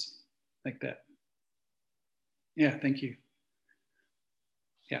experience like that. Yeah, thank you.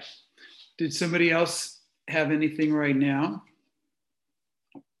 Yeah. Did somebody else have anything right now?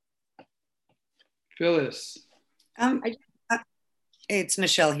 Phyllis. It's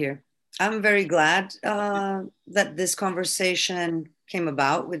Michelle here. I'm very glad that this conversation came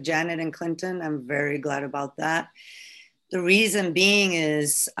about with Janet and Clinton. I'm very glad about that. The reason being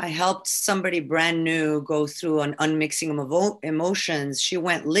is I helped somebody brand new go through an unmixing of emotions. She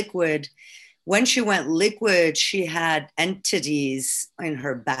went liquid. When she went liquid, she had entities in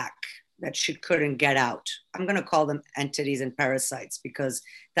her back that she couldn't get out. I'm going to call them entities and parasites because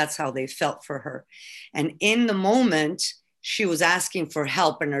that's how they felt for her. And in the moment, she was asking for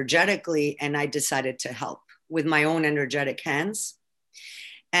help energetically, and I decided to help with my own energetic hands.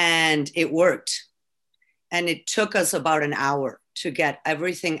 And it worked. And it took us about an hour to get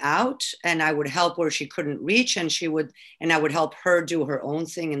everything out. And I would help where she couldn't reach, and I would help her do her own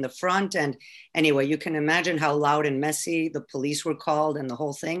thing in the front. And anyway, you can imagine how loud and messy the police were called and the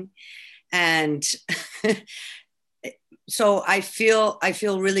whole thing. And so I feel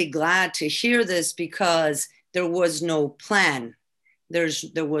really glad to hear this because there was no plan. There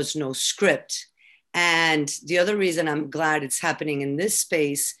was no script. And the other reason I'm glad it's happening in this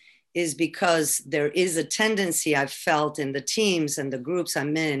space is because there is a tendency I've felt in the teams and the groups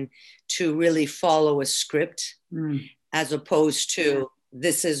I'm in to really follow a script as opposed to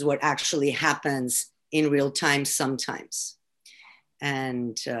this is what actually happens in real time sometimes.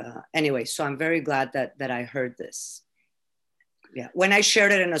 And anyway, so I'm very glad that I heard this. Yeah, when I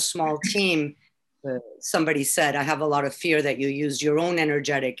shared it in a small team, somebody said, I have a lot of fear that you use your own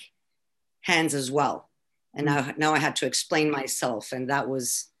energetic hands as well. And now I had to explain myself, and that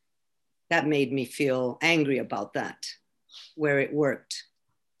made me feel angry about that, where it worked.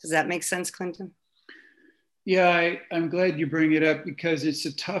 Does that make sense, Clinton? Yeah, I'm glad you bring it up because it's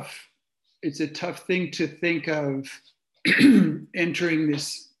a tough thing to think of entering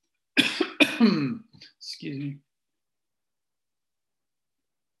this, excuse me,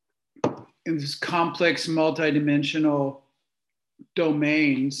 in this complex, multidimensional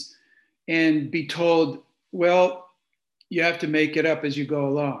domains and be told, well, you have to make it up as you go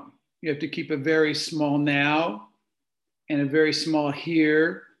along. You have to keep a very small now and a very small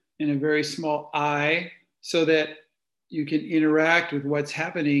here and a very small I so that you can interact with what's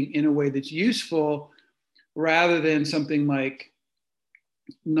happening in a way that's useful rather than something like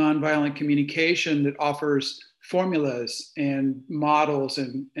nonviolent communication that offers formulas and models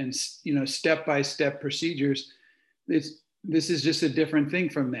and step-by-step procedures. This is just a different thing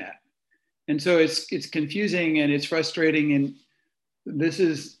from that. And so it's confusing and it's frustrating. And this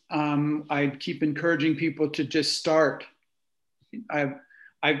is, I keep encouraging people to just start.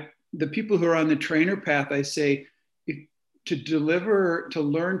 The people who are on the trainer path, I say, to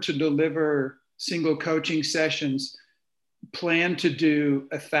learn to deliver single coaching sessions, plan to do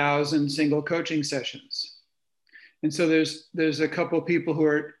 1,000 single coaching sessions. And so there's a couple of people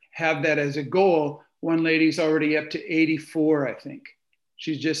who have that as a goal. One lady's already up to 84, I think.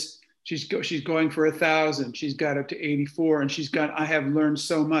 She's going for 1,000. She's got up to 84, and I have learned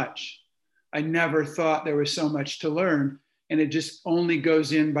so much. I never thought there was so much to learn, and it just only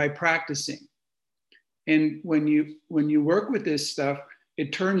goes in by practicing. And when you work with this stuff,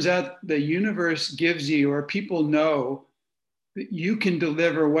 it turns out the universe gives you, or people know that you can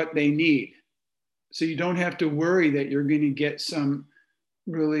deliver what they need. So you don't have to worry that you're going to get some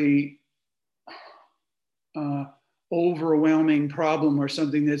really overwhelming problem or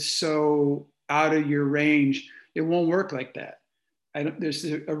something that's so out of your range. It won't work like that. There's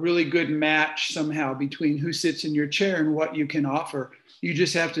a really good match somehow between who sits in your chair and what you can offer. You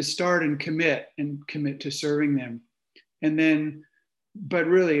just have to start and commit to serving them. And then, but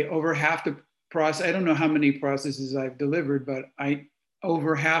really over half the process, I don't know how many processes I've delivered, but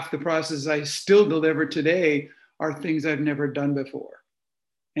over half the processes I still deliver today are things I've never done before.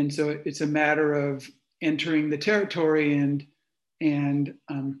 And so it's a matter of entering the territory and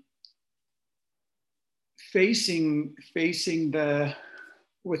facing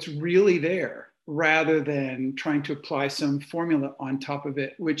what's really there rather than trying to apply some formula on top of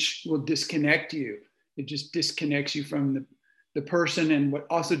it, which will disconnect you. It just disconnects you from the person, and what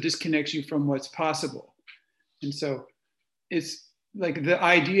also disconnects you from what's possible. And so it's like the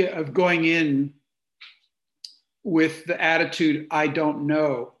idea of going in with the attitude, I don't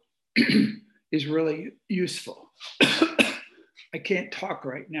know, is really useful. I can't talk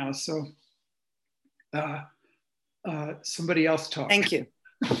right now, so somebody else talk. Thank you.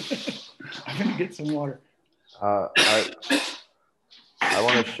 I'm gonna get some water. I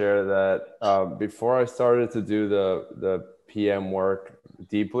want to share that before I started to do the PM work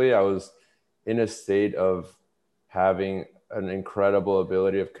deeply, I was in a state of having an incredible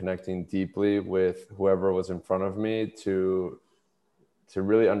ability of connecting deeply with whoever was in front of me to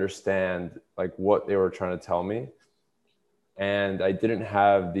really understand like what they were trying to tell me. And I didn't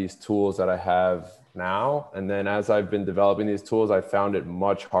have these tools that I have now. And then as I've been developing these tools, I found it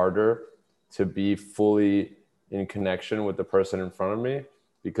much harder to be fully in connection with the person in front of me,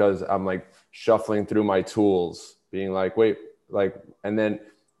 because I'm like shuffling through my tools, being like, wait, like, and then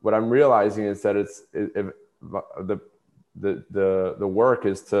what I'm realizing is that the work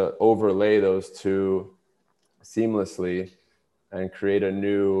is to overlay those two seamlessly and create a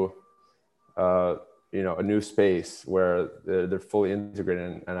new, a new space where they're fully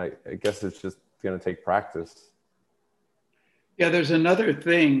integrated. And I guess it's just going to take practice. Yeah, there's another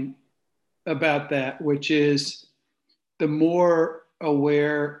thing about that, which is the more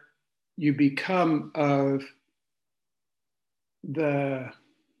aware you become of the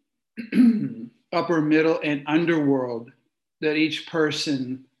upper, middle, and underworld that each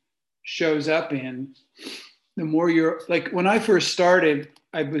person shows up in, the more you're like, when I first started,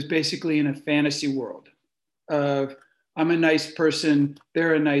 I was basically in a fantasy world of I'm a nice person,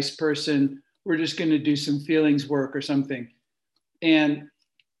 they're a nice person, we're just going to do some feelings work or something. And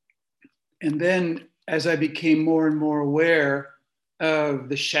then as I became more and more aware of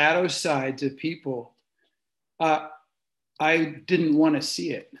the shadow sides of people, I didn't want to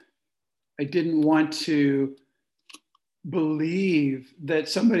see it. I didn't want to believe that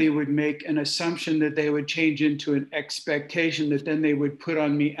somebody would make an assumption that they would change into an expectation that then they would put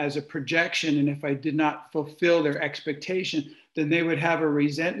on me as a projection. And if I did not fulfill their expectation, then they would have a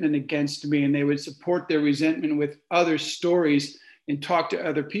resentment against me, and they would support their resentment with other stories and talk to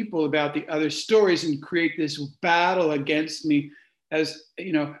other people about the other stories and create this battle against me as,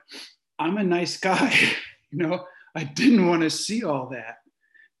 you know, I'm a nice guy, you know, I didn't want to see all that.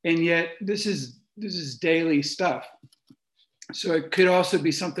 And yet this is daily stuff. So it could also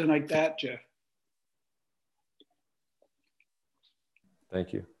be something like that, Jeff.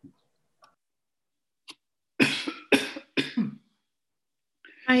 Thank you.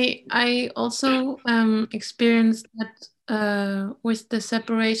 I also experienced that with the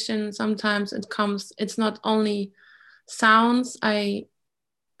separation. Sometimes it's not only sounds. I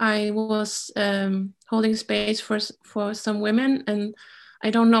was holding space for some women, and I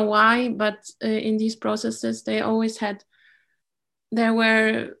don't know why, but in these processes, there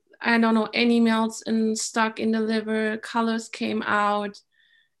were, I don't know, any melts and stuck in the liver, colors came out,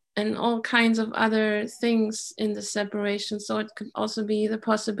 and all kinds of other things in the separation. So it could also be the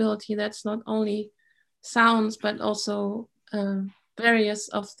possibility that's not only sounds, but also various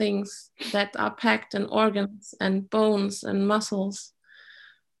of things that are packed in organs and bones and muscles.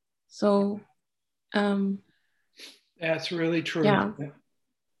 So that's really true. Yeah.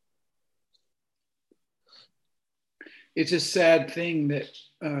 It's a sad thing that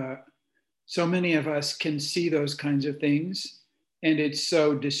so many of us can see those kinds of things, and it's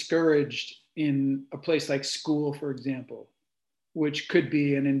so discouraged in a place like school, for example, which could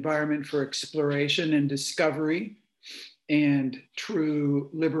be an environment for exploration and discovery and true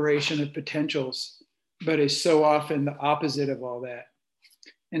liberation of potentials, but is so often the opposite of all that.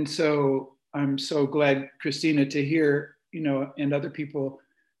 And so I'm so glad, Christina, to hear, you know, and other people,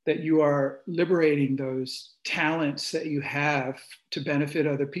 that you are liberating those talents that you have to benefit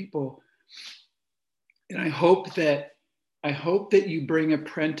other people. And I hope that you bring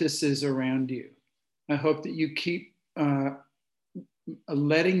apprentices around you. I hope that you keep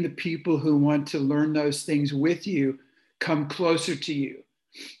letting the people who want to learn those things with you come closer to you,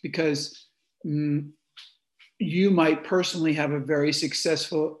 because you might personally have a very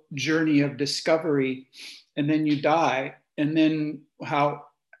successful journey of discovery, and then you die, and then how,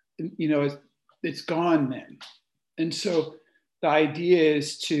 you know, it's gone then. And so the idea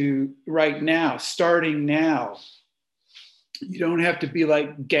is to, right now, starting now, you don't have to be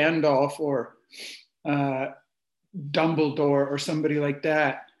like Gandalf or Dumbledore or somebody like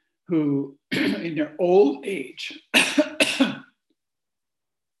that, who in their old age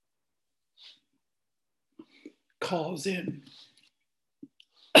calls in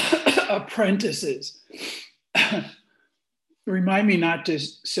apprentices. Remind me not to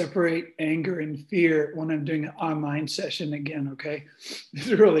separate anger and fear when I'm doing an online session again, okay? It's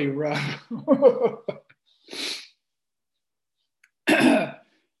really rough.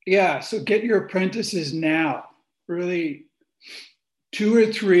 Yeah, so get your apprentices now. Really, 2 or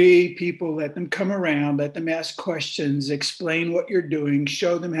 3 people, let them come around, let them ask questions, explain what you're doing,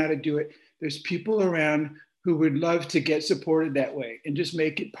 show them how to do it. There's people around who would love to get supported that way, and just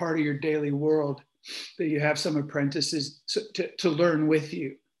make it part of your daily world, that you have some apprentices to learn with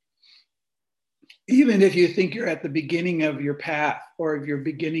you. Even if you think you're at the beginning of your path or if you're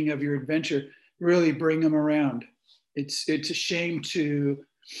beginning of your adventure, really bring them around. It's a shame to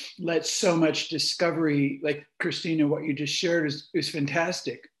let so much discovery, like Christina, what you just shared is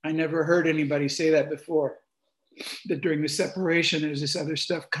fantastic. I never heard anybody say that before. that during the separation, there's this other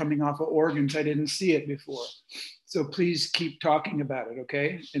stuff coming off of organs. I didn't see it before. So please keep talking about it,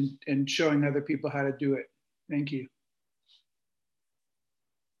 okay? And showing other people how to do it. Thank you.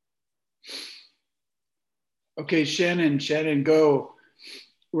 Okay, Shannon, go.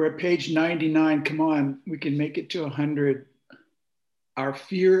 We're at page 99. Come on, we can make it to 100. Our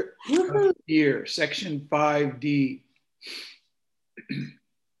fear of fear, section 5D.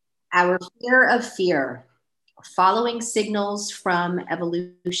 Our fear of fear, following signals from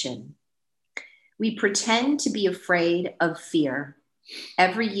evolution. We pretend to be afraid of fear.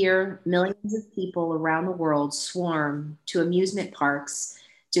 Every year, millions of people around the world swarm to amusement parks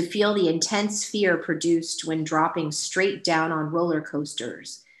to feel the intense fear produced when dropping straight down on roller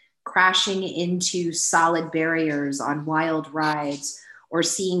coasters, crashing into solid barriers on wild rides, or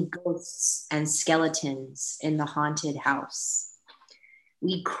seeing ghosts and skeletons in the haunted house.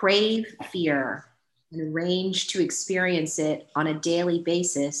 We crave fear and arrange to experience it on a daily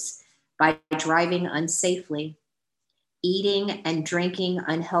basis by driving unsafely, eating and drinking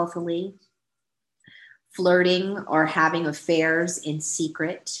unhealthily, flirting or having affairs in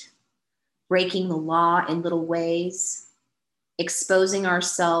secret, breaking the law in little ways, exposing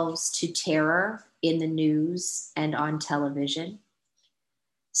ourselves to terror in the news and on television,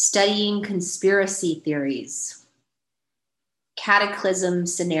 studying conspiracy theories, cataclysm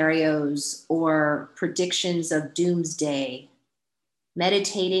scenarios or predictions of doomsday,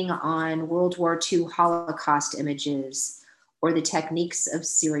 meditating on World War II Holocaust images or the techniques of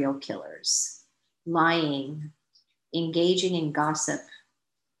serial killers, lying, engaging in gossip,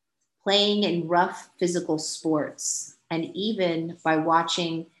 playing in rough physical sports, and even by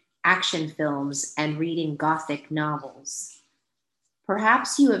watching action films and reading Gothic novels.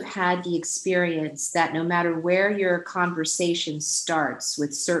 Perhaps you have had the experience that no matter where your conversation starts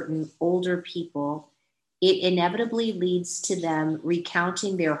with certain older people, it inevitably leads to them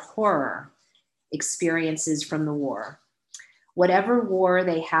recounting their horror experiences from the war, whatever war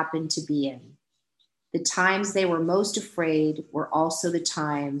they happened to be in. The times they were most afraid were also the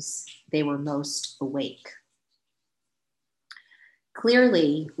times they were most awake.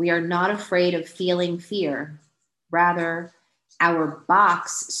 Clearly, we are not afraid of feeling fear. Rather, our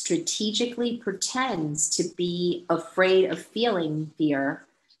box strategically pretends to be afraid of feeling fear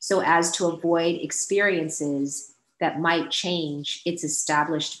so as to avoid experiences that might change its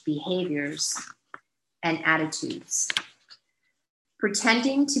established behaviors and attitudes.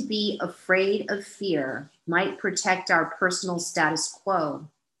 Pretending to be afraid of fear might protect our personal status quo,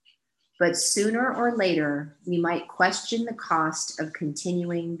 but sooner or later, we might question the cost of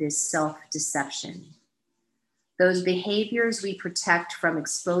continuing this self-deception. Those behaviors we protect from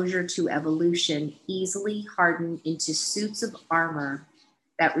exposure to evolution easily harden into suits of armor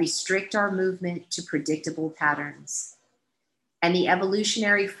that restrict our movement to predictable patterns. And the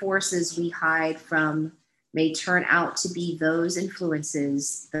evolutionary forces we hide from may turn out to be those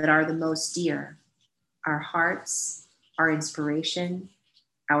influences that are the most dear: our hearts, our inspiration,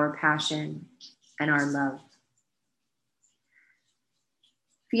 our passion, and our love.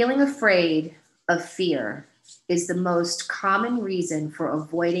 Feeling afraid of fear is the most common reason for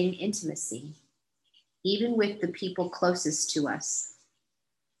avoiding intimacy, even with the people closest to us.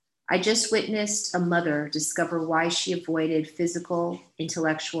 I just witnessed a mother discover why she avoided physical,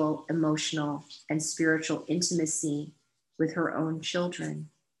 intellectual, emotional, and spiritual intimacy with her own children.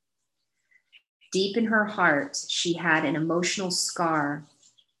 Deep in her heart, she had an emotional scar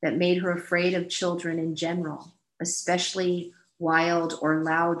that made her afraid of children in general, especially wild or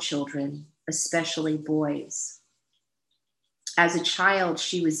loud children, especially boys. As a child,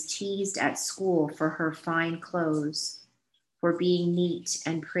 she was teased at school for her fine clothes, for being neat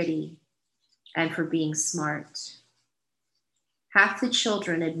and pretty, and for being smart. Half the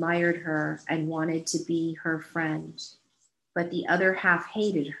children admired her and wanted to be her friend, but the other half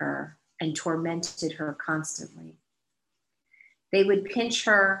hated her and tormented her constantly. They would pinch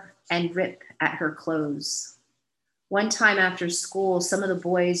her and rip at her clothes. One time after school, some of the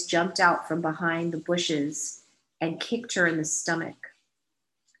boys jumped out from behind the bushes and kicked her in the stomach.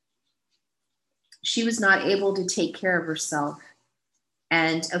 She was not able to take care of herself,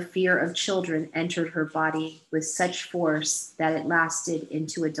 and a fear of children entered her body with such force that it lasted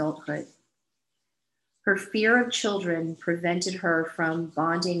into adulthood. Her fear of children prevented her from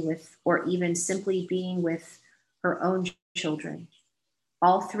bonding with or even simply being with her own children,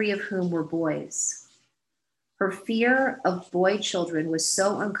 all three of whom were boys. Her fear of boy children was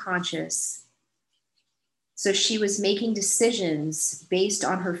so unconscious, so she was making decisions based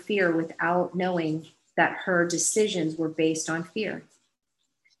on her fear without knowing that her decisions were based on fear.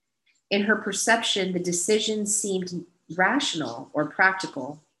 In her perception, the decisions seemed rational or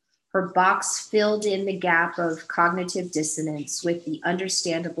practical. Her box filled in the gap of cognitive dissonance with the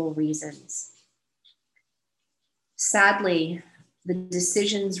understandable reasons. Sadly, the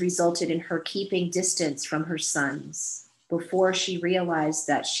decisions resulted in her keeping distance from her sons before she realized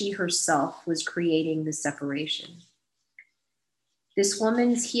that she herself was creating the separation. This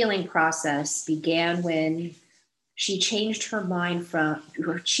woman's healing process began when she changed her mind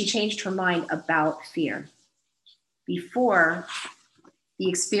about fear. Before, the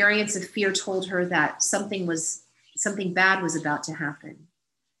experience of fear told her that something bad was about to happen.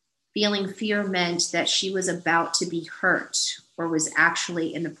 Feeling fear meant that she was about to be hurt or was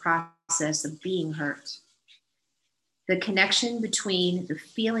actually in the process of being hurt. The connection between the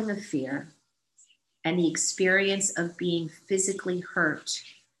feeling of fear and the experience of being physically hurt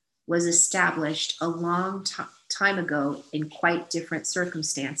was established a long time ago in quite different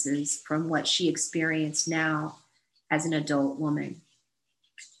circumstances from what she experienced now as an adult woman.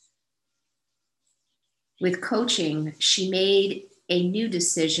 With coaching, she made a new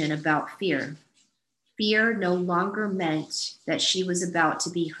decision about fear. Fear no longer meant that she was about to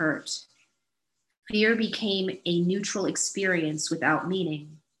be hurt. Fear became a neutral experience without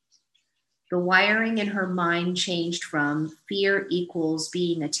meaning. The wiring in her mind changed from fear equals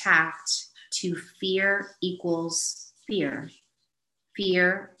being attacked to fear equals fear.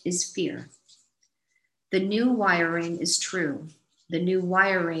 Fear is fear. The new wiring is true. The new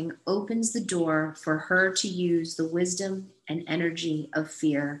wiring opens the door for her to use the wisdom and energy of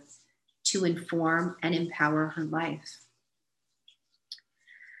fear to inform and empower her life.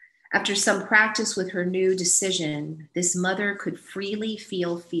 After some practice with her new decision, this mother could freely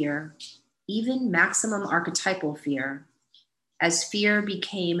feel fear, even maximum archetypal fear, as fear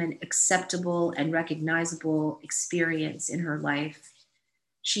became an acceptable and recognizable experience in her life.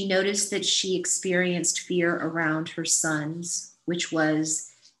 She noticed that she experienced fear around her sons, which was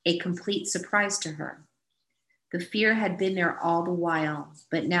a complete surprise to her. The fear had been there all the while,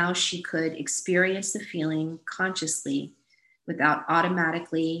 but now she could experience the feeling consciously without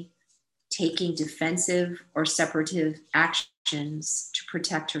automatically taking defensive or separative actions to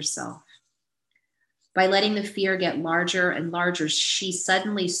protect herself. By letting the fear get larger and larger, she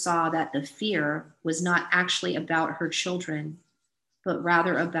suddenly saw that the fear was not actually about her children, but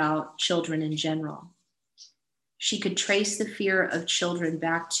rather about children in general. She could trace the fear of children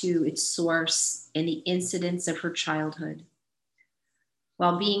back to its source in the incidents of her childhood.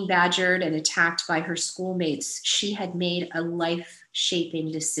 While being badgered and attacked by her schoolmates, she had made a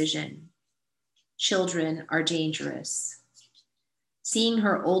life-shaping decision. Children are dangerous. Seeing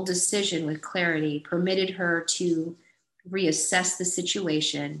her old decision with clarity permitted her to reassess the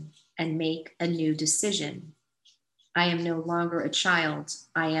situation and make a new decision. I am no longer a child,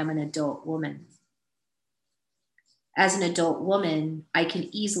 I am an adult woman. As an adult woman, I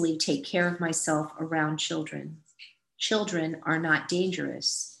can easily take care of myself around children. Children are not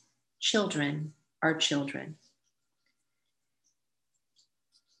dangerous. Children are children.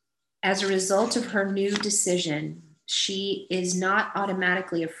 As a result of her new decision, she is not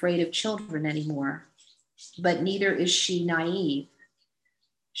automatically afraid of children anymore, but neither is she naive.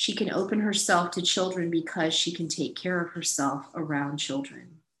 She can open herself to children because she can take care of herself around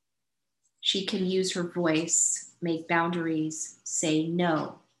children. She can use her voice, make boundaries, say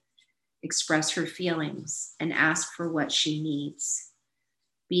no, express her feelings, and ask for what she needs.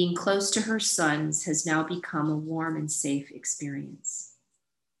 Being close to her sons has now become a warm and safe experience.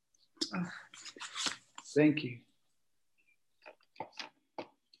 Oh, thank you.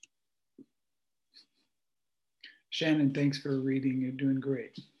 Shannon, thanks for reading. You're doing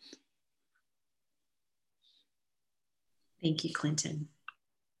great. Thank you, Clinton.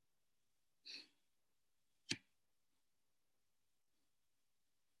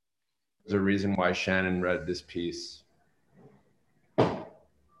 There's a reason why Shannon read this piece.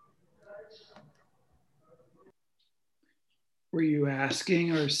 Were you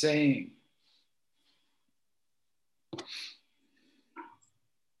asking or saying?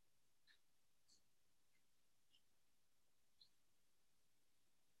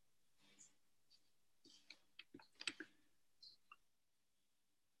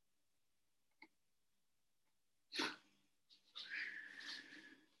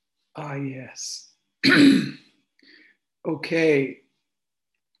 Ah, yes. Okay.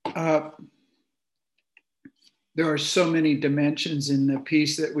 There are so many dimensions in the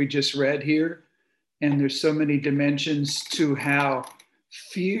piece that we just read here, and there's so many dimensions to how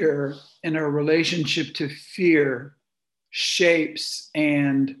fear and our relationship to fear shapes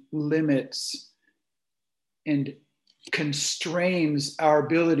and limits and constrains our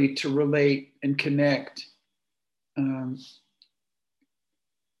ability to relate and connect.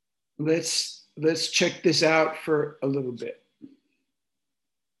 Let's check this out for a little bit.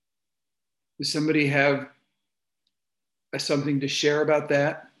 Does somebody have something to share about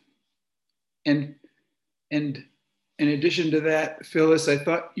that? And in addition to that, Phyllis, I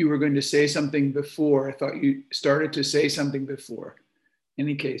thought you were going to say something before. I thought you started to say something before. In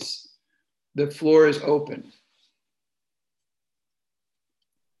any case, the floor is open.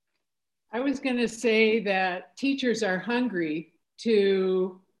 I was going to say that teachers are hungry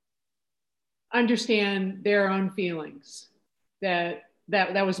to understand their own feelings. That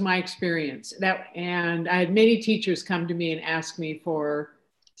was my experience. And I had many teachers come to me and ask me for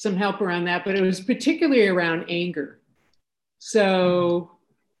some help around that, but it was particularly around anger. So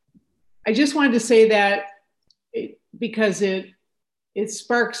I just wanted to say that because it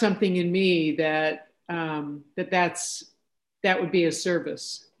sparked something in me that that would be a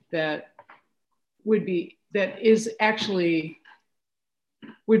service that would be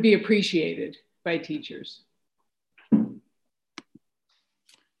appreciated by teachers.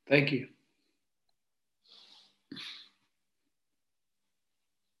 Thank you.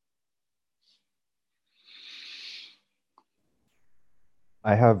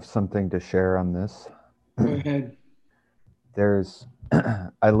 I have something to share on this. Go ahead.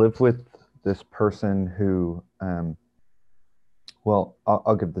 I live with this person who, well,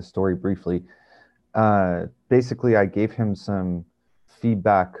 I'll give the story briefly. Basically, I gave him some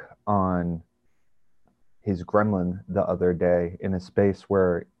feedback on his gremlin the other day in a space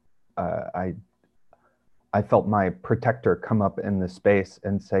where I felt my protector come up in the space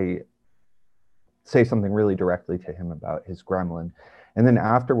and say something really directly to him about his gremlin. And then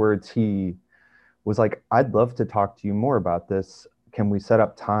afterwards, he was like, I'd love to talk to you more about this. Can we set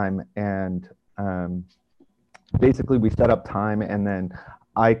up time? And basically we set up time, and then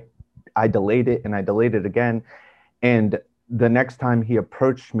I delayed it and I delayed it again. And the next time he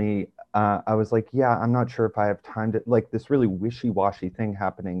approached me, I was like, yeah, I'm not sure if I have time to, like, this really wishy-washy thing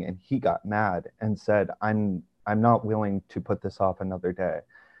happening. And he got mad and said, I'm not willing to put this off another day.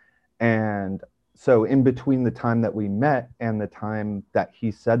 And so in between the time that we met and the time that he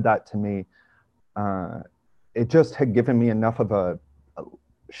said that to me, it just had given me enough of a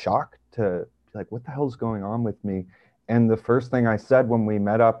shock to be like, what the hell's going on with me? And the first thing I said when we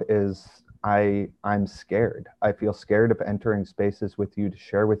met up is, I'm scared. I feel scared of entering spaces with you to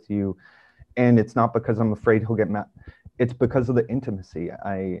share with you. And it's not because I'm afraid he'll get mad. It's because of the intimacy.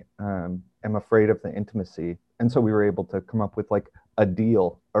 I am afraid of the intimacy. And so we were able to come up with like a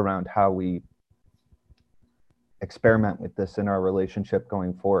deal around how we experiment with this in our relationship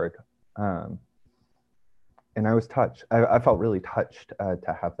going forward. And I was touched. I felt really touched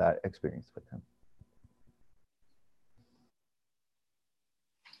to have that experience with him.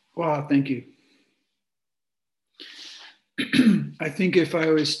 Wow, thank you. I think if I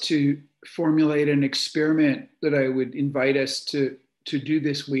was to formulate an experiment that I would invite us to do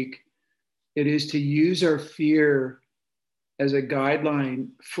this week, it is to use our fear as a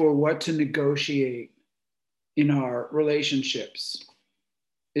guideline for what to negotiate in our relationships.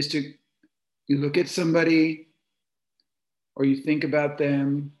 Is to, you look at somebody or you think about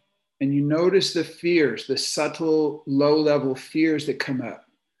them and you notice the fears, the subtle low-level fears that come up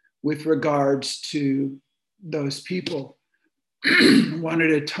with regards to those people one at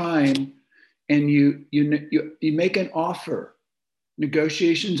a time, and you make an offer.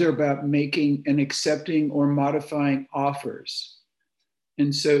 Negotiations are about making and accepting or modifying offers.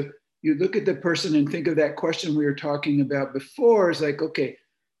 And so you look at the person and think of that question we were talking about before. It's like, okay,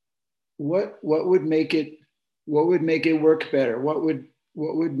 what would make it work better? What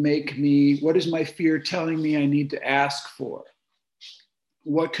is my fear telling me I need to ask for?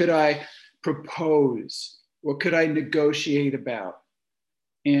 What could I propose? What could I negotiate about?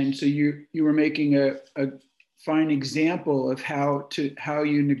 And so you were making a fine example of how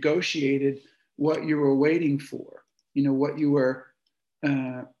you negotiated what you were waiting for, what you were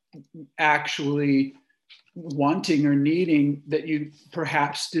actually wanting or needing that you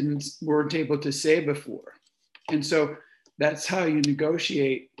perhaps weren't able to say before. And so that's how you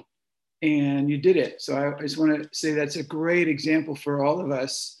negotiate, and you did it. So I just want to say that's a great example for all of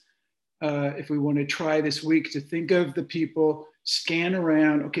us. If we want to try this week to think of the people, scan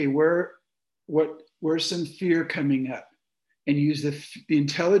around, okay, where's some fear coming up, and use the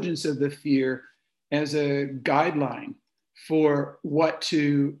intelligence of the fear as a guideline for what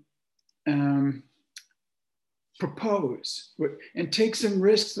to propose, and take some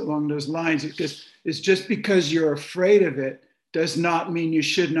risks along those lines, because it's just because you're afraid of it does not mean you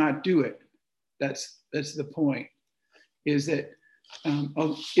should not do it. That's the point. is that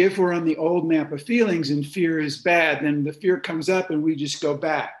if we're on the old map of feelings and fear is bad, then the fear comes up and we just go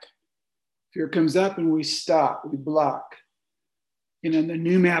back. Fear comes up and we stop, we block. And on the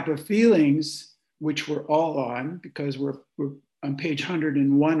new map of feelings, which we're all on because we're on page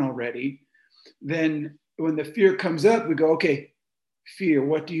 101 already, then when the fear comes up, we go, okay, fear,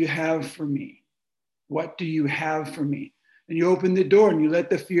 what do you have for me? What do you have for me? And you open the door and you let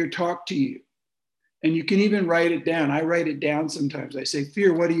the fear talk to you. And you can even write it down. I write it down sometimes. I say,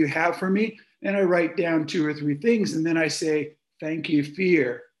 fear, what do you have for me? And I write down 2 or 3 things. And then I say, thank you,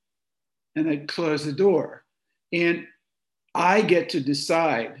 fear. And I close the door. And I get to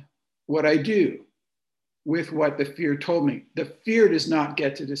decide what I do with what the fear told me. The fear does not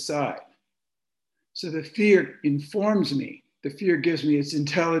get to decide. So the fear informs me. The fear gives me its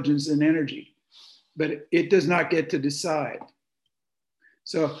intelligence and energy, but it does not get to decide.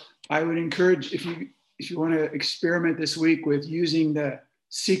 So I would encourage, if you want to experiment this week with using the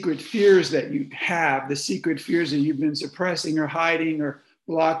secret fears that you have, the secret fears that you've been suppressing or hiding or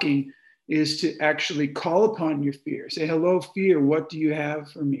blocking, is to actually call upon your fear. Say, hello, fear, what do you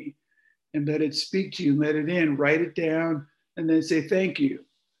have for me? And let it speak to you, let it in, write it down, and then say, thank you.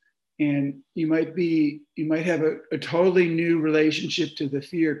 And you might have a totally new relationship to the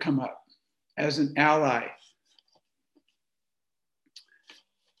fear come up as an ally.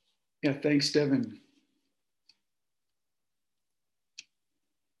 Yeah, thanks, Devin.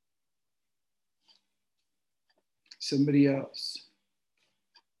 Somebody else.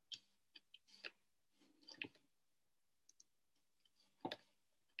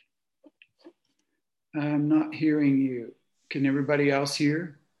 I'm not hearing you. Can everybody else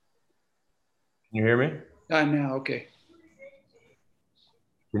hear? Can you hear me? Now, okay.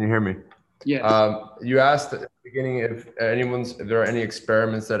 Can you hear me? Yes. You asked at the beginning if there are any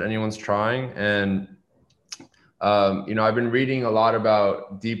experiments that anyone's trying, and I've been reading a lot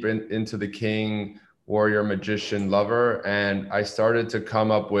about deep into the king, warrior, magician, lover, and I started to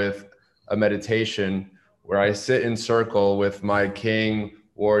come up with a meditation where I sit in circle with my king,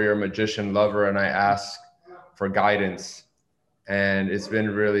 warrior, magician, lover, and I ask for guidance. And it's been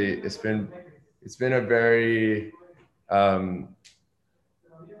a very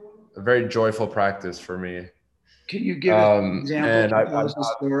joyful practice for me. Can you give us an example to tell us a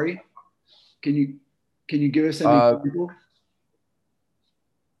story? Can you give us an example?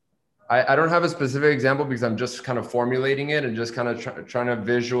 I don't have a specific example because I'm just kind of formulating it and just kind of trying to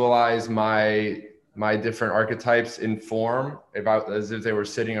visualize my different archetypes in form, as if they were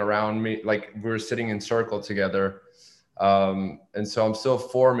sitting around me, like we were sitting in circle together. And so I'm still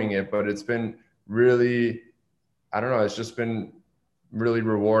forming it, but it's been really, I don't know, it's just been really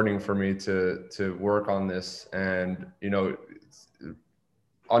rewarding for me to work on this and,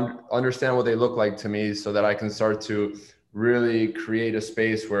 understand what they look like to me so that I can start to really create a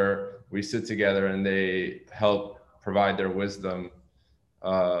space where we sit together and they help provide their wisdom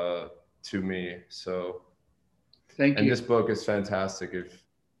to me. So thank you. And this book is fantastic.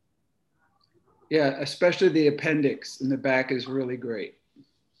 Yeah, especially the appendix in the back is really great.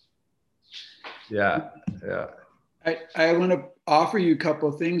 Yeah. I want to offer you a couple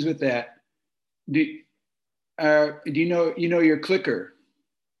of things with that. Do you know your clicker?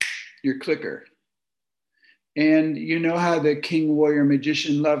 Your clicker. And you know how the king, warrior,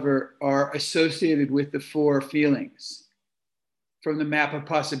 magician, lover are associated with the 4 feelings from the Map of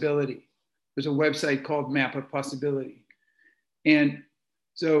Possibility. There's a website called Map of Possibility. And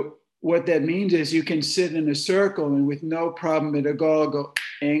so what that means is you can sit in a circle and with no problem at all go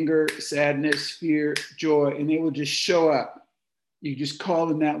anger, sadness, fear, joy, and they will just show up. You just call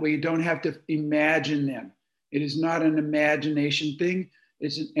them that way. You don't have to imagine them. It is not an imagination thing.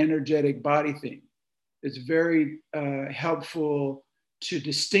 It's an energetic body thing. It's very helpful to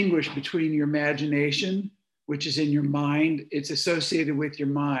distinguish between your imagination, which is in your mind. It's associated with your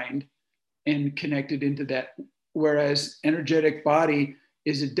mind and connected into that. Whereas energetic body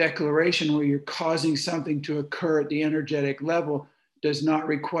is a declaration where you're causing something to occur at the energetic level, does not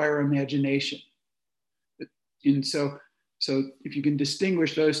require imagination. And so if you can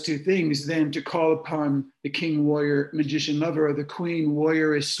distinguish those 2 things, then to call upon the king, warrior, magician, lover, or the queen,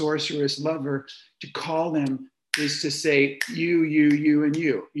 warrior, sorceress, lover, to call them is to say you, and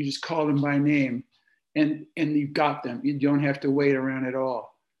you. You just call them by name and you've got them. You don't have to wait around at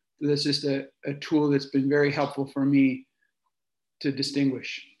all. So that's just a tool that's been very helpful for me to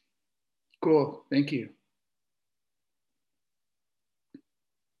distinguish. Cool, thank you.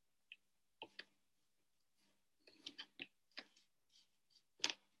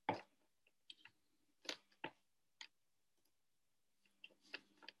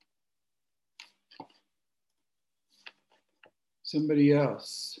 Somebody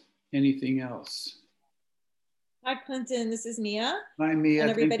else? Anything else? Hi, Clinton. This is Mia. Hi, Mia. And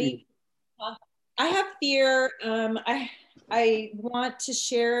everybody. I have fear. I want to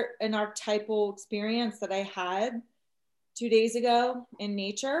share an archetypal experience that I had 2 days ago in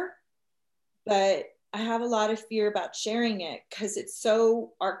nature, but I have a lot of fear about sharing it because it's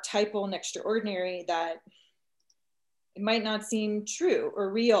so archetypal and extraordinary that it might not seem true or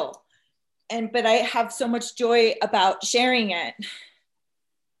real. But I have so much joy about sharing it.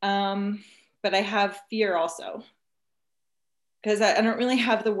 But I have fear also because I don't really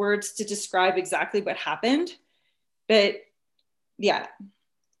have the words to describe exactly what happened. But yeah,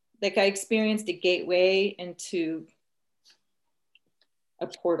 like I experienced a gateway into a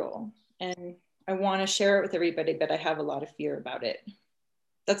portal, and I want to share it with everybody, but I have a lot of fear about it.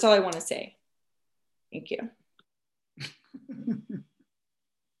 That's all I want to say. Thank you.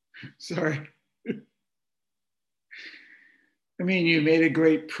 Sorry. I mean, you made a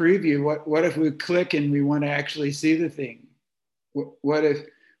great preview. What if we click and we want to actually see the thing? What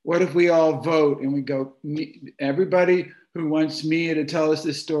if we all vote and we go, everybody who wants Mia to tell us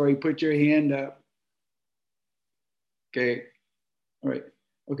this story, put your hand up. Okay. All right.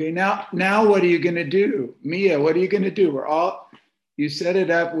 Okay. Now what are you going to do? Mia, what are you going to do? You set it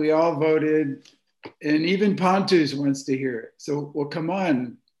up. We all voted, and even Pontus wants to hear it. So, well, come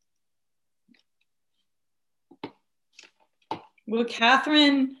on. Well,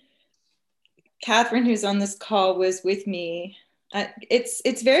 Catherine, who's on this call, was with me.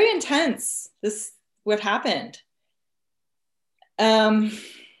 It's very intense, what happened.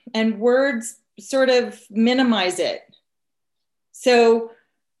 And words sort of minimize it. So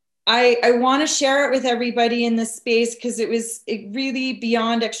I want to share it with everybody in this space because it was really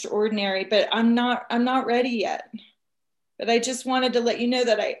beyond extraordinary, but I'm not ready yet. But I just wanted to let you know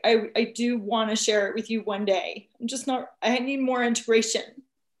that I do want to share it with you one day. I need more integration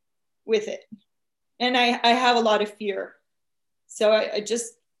with it. And I have a lot of fear. So I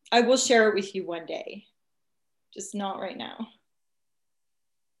will share it with you one day, just not right now.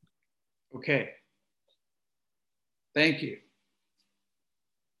 Okay. Thank you.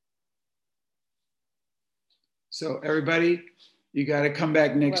 So everybody, you got to come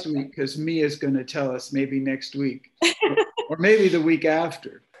back next week because Mia's going to tell us maybe next week or maybe the week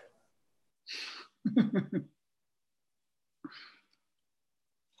after.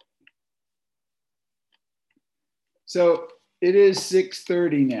 So it is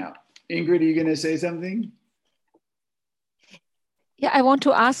 6:30 now. Ingrid, are you going to say something? Yeah, I want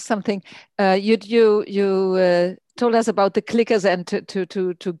to ask something. You told us about the clickers and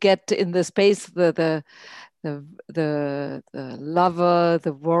to get in the space the lover,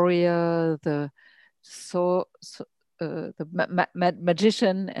 the warrior, the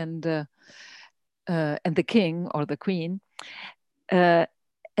magician, and the king or the queen. And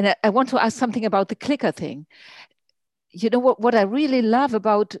I want to ask something about the clicker thing. You know what I really love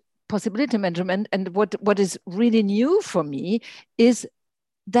about possibility management and what is really new for me is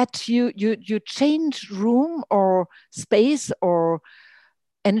that you change room or space or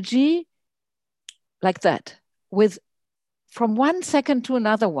energy like that from 1 second to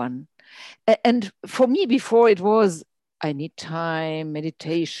another one. And for me before it was, I need time,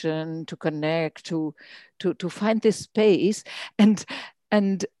 meditation to connect, to find this space. And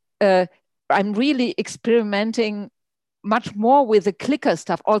I'm really experimenting much more with the clicker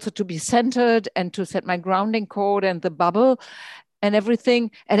stuff, also to be centered and to set my grounding code and the bubble and everything.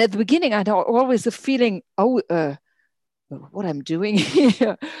 And at the beginning, I had always a feeling, what I'm doing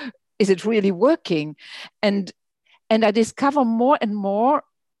here, is it really working? And I discover more and more,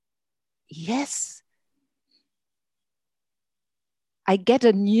 yes, I get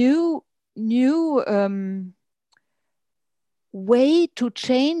a new way to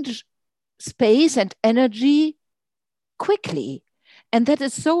change space and energy quickly. And that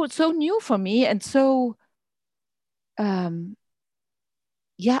is so new for me. And so,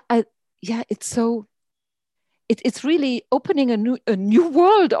 it's so, it's really opening a new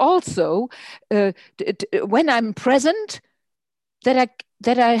world also when I'm present, that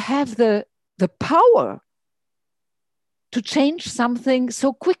I have the power to change something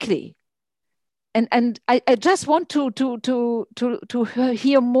so quickly. And I just want to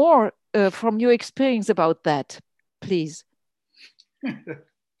hear more from your experience about that, please.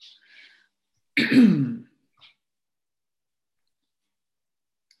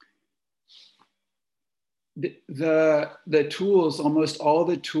 The tools, almost all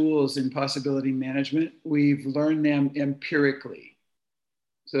the tools in possibility management, we've learned them empirically.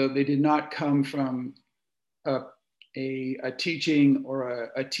 So they did not come from a teaching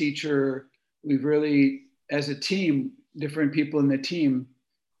or a teacher. We've really, as a team, different people in the team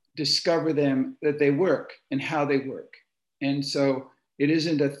discover them, that they work and how they work. And so it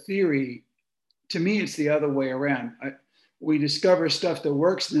isn't a theory. To me, it's the other way around. We discover stuff that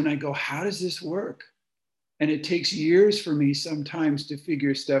works, and then I go, how does this work? And it takes years for me sometimes to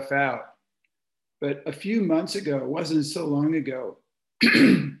figure stuff out. But a few months ago, it wasn't so long ago,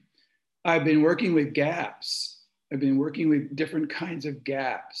 I've been working with gaps. I've been working with different kinds of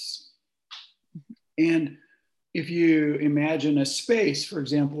gaps. And if you imagine a space, for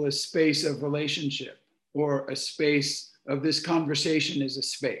example, a space of relationship, or a space of this conversation is a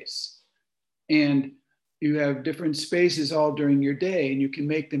space, and you have different spaces all during your day, and you can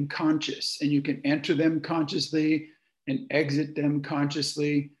make them conscious, and you can enter them consciously and exit them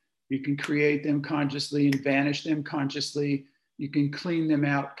consciously. You can create them consciously and vanish them consciously. You can clean them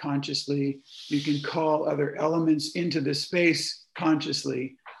out consciously. You can call other elements into the space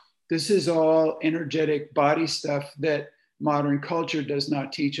consciously. This is all energetic body stuff that modern culture does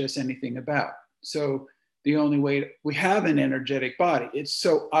not teach us anything about. So the only way we have an energetic body, it's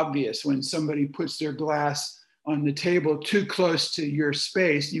so obvious when somebody puts their glass on the table too close to your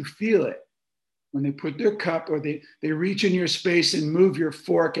space, you feel it. When they put their cup, or they reach in your space and move your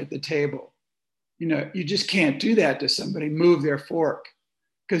fork at the table. You know, you just can't do that to somebody, move their fork,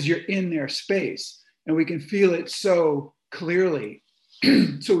 because you're in their space, and we can feel it so clearly.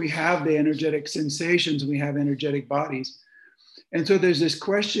 So we have the energetic sensations, we have energetic bodies. And so there's this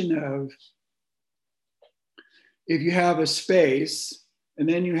question of, if you have a space and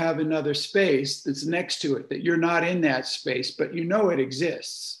then you have another space that's next to it, that you're not in that space, but you know it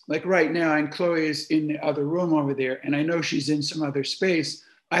exists. Like right now, and Chloe is in the other room over there, and I know she's in some other space.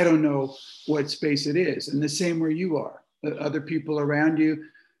 I don't know what space it is. And the same where you are, other people around you.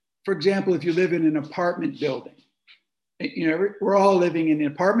 For example, if you live in an apartment building, you know, we're all living in an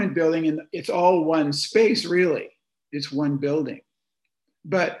apartment building, and it's all one space, really. It's one building.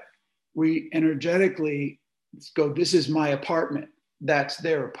 But we energetically go, this is my apartment, that's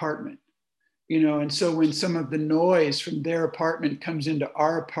their apartment. You know, and so when some of the noise from their apartment comes into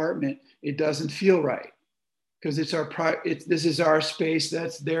our apartment, it doesn't feel right, because it's our this is our space,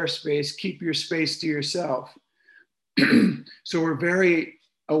 that's their space. Keep your space to yourself. So we're very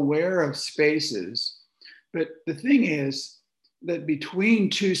aware of spaces. But the thing is that between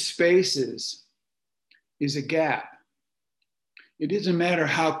two spaces is a gap. It doesn't matter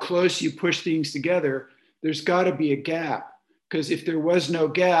how close you push things together, there's got to be a gap, because if there was no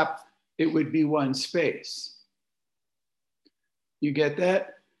gap, it would be one space. You get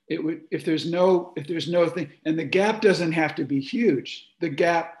that? It would, if there's no thing, and the gap doesn't have to be huge. The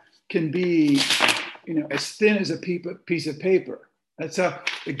gap can be, you know, as thin as a piece of paper. That's how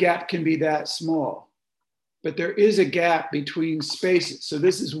the gap can be, that small. But there is a gap between spaces. So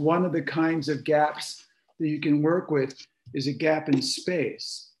this is one of the kinds of gaps that you can work with, is a gap in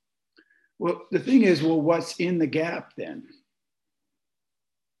space. Well, the thing is, well, what's in the gap then?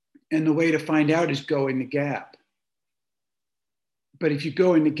 And the way to find out is go in the gap. But if you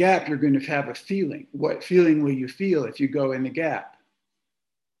go in the gap, you're going to have a feeling. What feeling will you feel if you go in the gap?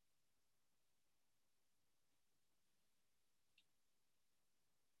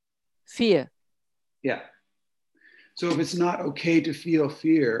 Fear. Yeah. So if it's not okay to feel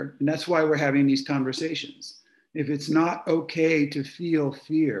fear, and that's why we're having these conversations, if it's not okay to feel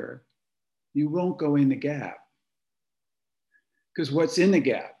fear, you won't go in the gap. Because what's in the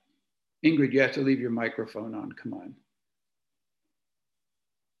gap? Ingrid, you have to leave your microphone on, come on.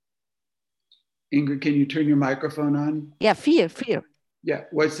 Ingrid, can you turn your microphone on? Yeah, fear. Yeah,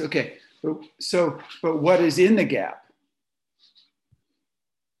 what's okay. But what is in the gap?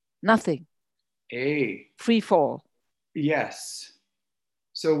 Nothing. Free fall. Yes.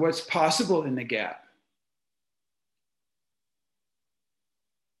 So what's possible in the gap?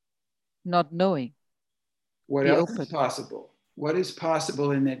 Not knowing. What else is possible? What is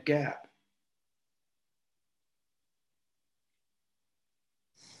possible in that gap?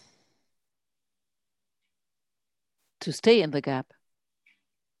 To stay in the gap.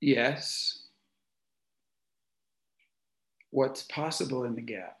 Yes. What's possible in the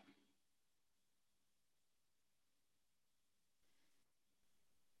gap?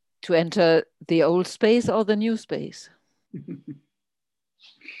 To enter the old space or the new space?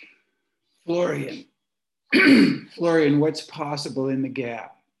 Florian. Florian, what's possible in the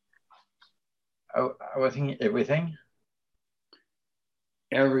gap? I was thinking everything.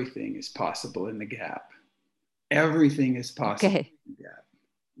 Everything is possible in the gap. Everything is possible in the gap.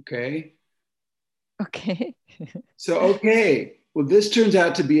 Okay? Okay. So, okay. Well, this turns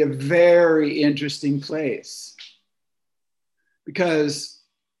out to be a very interesting place. Because,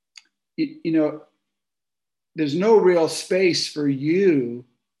 you know, there's no real space for you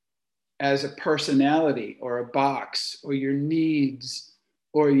as a personality or a box or your needs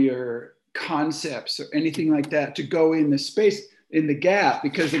or your concepts or anything like that to go in the space, in the gap,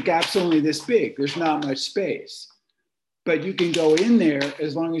 because the gap's only this big. There's not much space. But you can go in there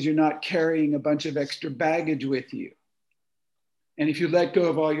as long as you're not carrying a bunch of extra baggage with you. And if you let go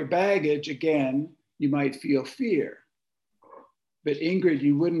of all your baggage, again, you might feel fear. But Ingrid,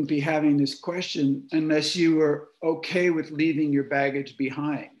 you wouldn't be having this question unless you were okay with leaving your baggage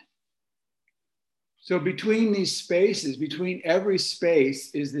behind. So between these spaces, between every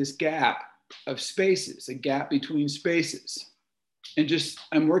space is this gap of spaces, a gap between spaces. And just,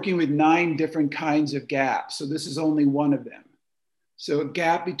 I'm working with 9 different kinds of gaps. So this is only one of them. So a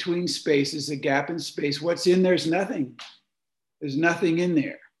gap between spaces, a gap in space. What's in there's nothing. There's nothing in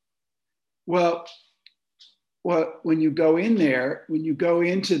there. Well, when you go in there, when you go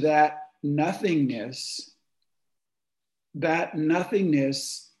into that nothingness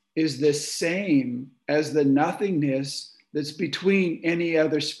is the same as the nothingness that's between any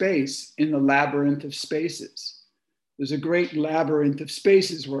other space in the labyrinth of spaces. There's a great labyrinth of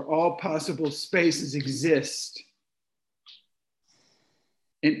spaces where all possible spaces exist.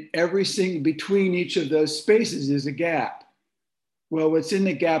 And every single, between each of those spaces is a gap. Well, what's in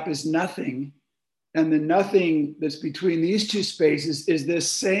the gap is nothing. And the nothing that's between these two spaces is the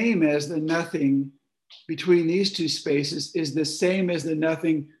same as the nothing between these two spaces is the same as the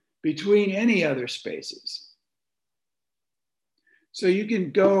nothing between any other spaces. So you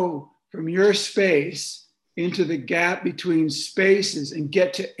can go from your space into the gap between spaces and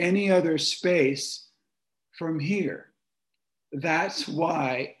get to any other space from here. That's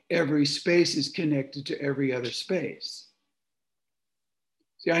why every space is connected to every other space.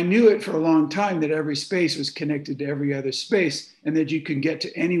 See, I knew it for a long time that every space was connected to every other space and that you can get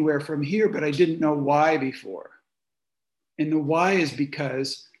to anywhere from here, but I didn't know why before. And the why is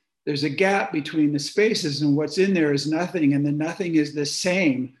because there's a gap between the spaces and what's in there is nothing, and the nothing is the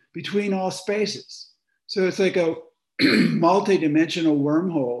same between all spaces. So it's like a multi-dimensional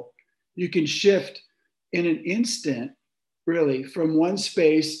wormhole. You can shift in an instant, really, from one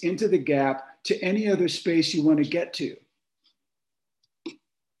space into the gap to any other space you want to get to.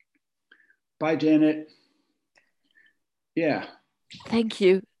 Bye, Janet. Yeah. Thank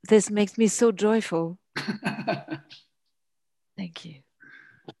you. This makes me so joyful. Thank you.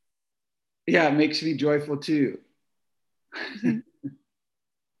 Yeah, it makes me joyful too.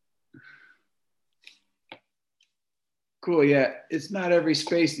 Cool, yeah. It's not every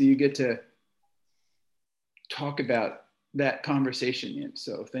space that you get to talk about that conversation in.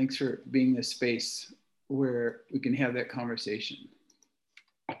 So thanks for being this space where we can have that conversation.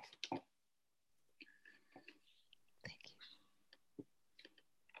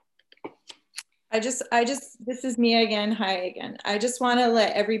 This is Mia again. Hi again. I just want to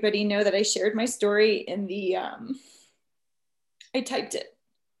let everybody know that I shared my story in the, I typed it.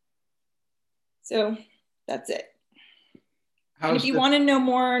 So that's it. And if you want to know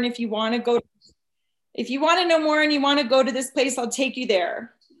more, and if you want to go, if you want to know more and you want to go to this place, I'll take you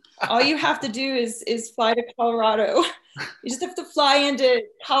there. All you have to do is fly to Colorado. You just have to fly into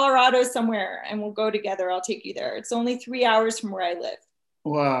Colorado somewhere and we'll go together. I'll take you there. It's only 3 hours from where I live.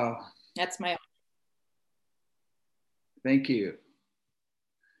 Wow. That's my. Thank you.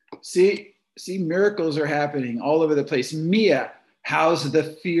 See, miracles are happening all over the place. Mia, how's the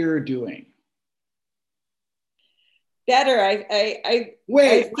fear doing? Better. I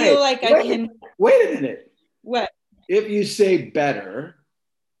feel like I can. Wait a minute. What? If you say better,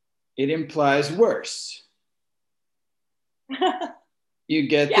 it implies worse. You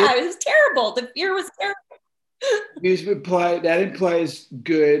get Yeah, it was terrible. The fear was terrible. That implies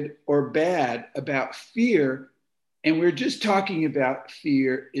good or bad about fear. And we're just talking about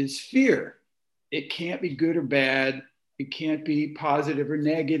fear is fear. It can't be good or bad. It can't be positive or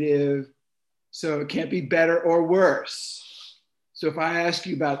negative. So it can't be better or worse. So if I ask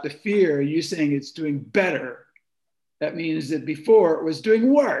you about the fear, you saying it's doing better, that means that before it was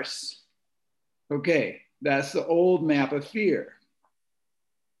doing worse. Okay, that's the old map of fear.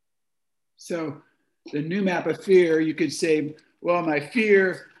 So the new map of fear, you could say, well, my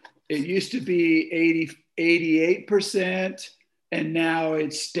fear, it used to be 88%, and now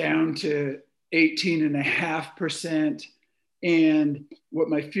it's down to 18.5%. And what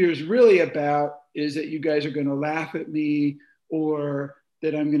my fear is really about is that you guys are going to laugh at me, or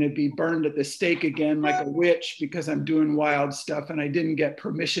that I'm going to be burned at the stake again like a witch because I'm doing wild stuff and I didn't get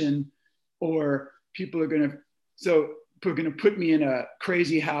permission, or people are going to put me in a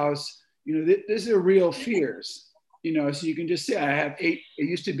crazy house. You know, these are real fears. You know, so you can just say it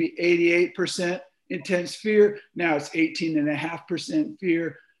used to be 88%, intense fear. Now it's 18.5%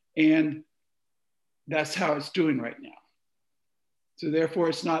 fear. And that's how it's doing right now. So therefore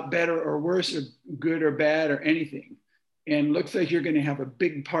it's not better or worse or good or bad or anything. And looks like you're going to have a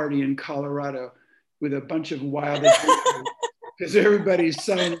big party in Colorado with a bunch of wild adventures because everybody's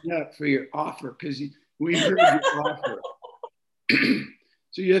signing up for your offer because we heard your offer.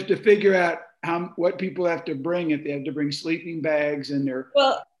 So you have to figure out what people have to bring. If they have to bring sleeping bags and their...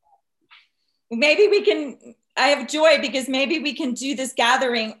 Well, maybe we can, I have joy because maybe we can do this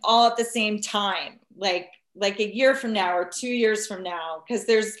gathering all at the same time, like a year from now or 2 years from now, because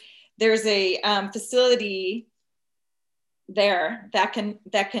there's a facility there that can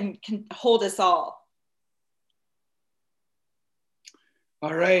hold us all.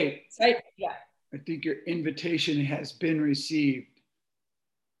 All right. So yeah. I think your invitation has been received.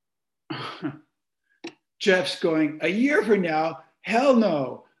 Jeff's going, a year from now? Hell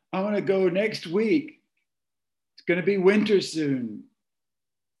no. I want to go next week. It's going to be winter soon.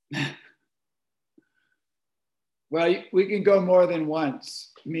 Well, we can go more than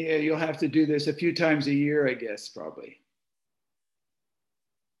once. Mia, you'll have to do this a few times a year, I guess, probably.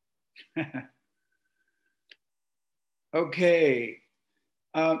 Okay.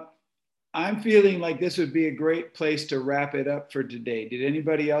 I'm feeling like this would be a great place to wrap it up for today. Did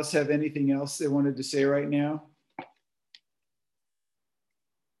anybody else have anything else they wanted to say right now?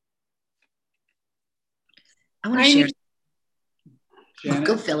 I want to share. Shannon?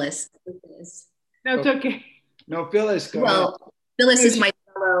 Go, Phyllis. No, it's okay. No, Phyllis, go Well, ahead. Phyllis is my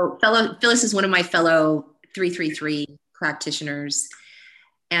fellow. Phyllis is one of my fellow 333 practitioners,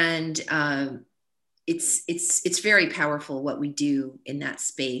 and it's very powerful what we do in that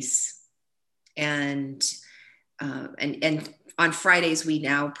space. And on Fridays we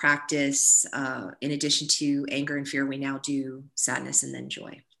now practice, in addition to anger and fear, we now do sadness and then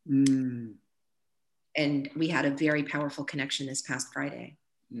joy. Mm. And we had a very powerful connection this past Friday.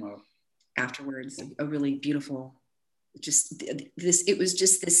 Wow. Afterwards, a really beautiful, it was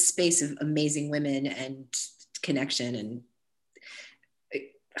just this space of amazing women and connection. And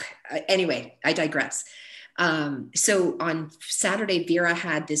anyway, I digress. So on Saturday, Vera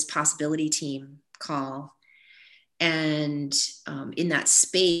had this possibility team call. And in that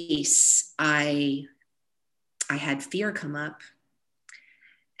space, I had fear come up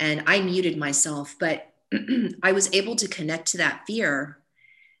and I muted myself, but I was able to connect to that fear,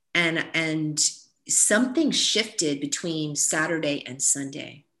 and something shifted between Saturday and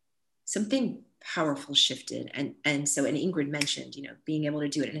Sunday. Something powerful shifted. And Ingrid mentioned, being able to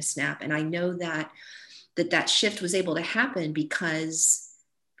do it in a snap. And I know that shift was able to happen because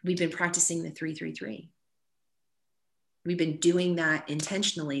we've been practicing the 333. We've been doing that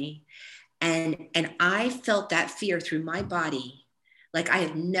intentionally. And I felt that fear through my body like I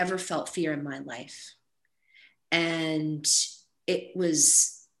have never felt fear in my life. And it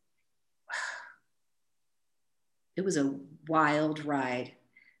was a wild ride.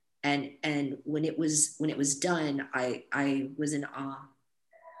 And when it was done, I was in awe.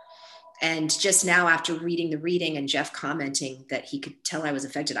 And just now, after reading the reading and Jeff commenting that he could tell I was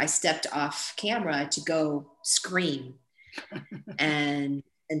affected, I stepped off camera to go scream and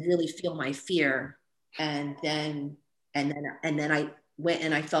really feel my fear. And then I went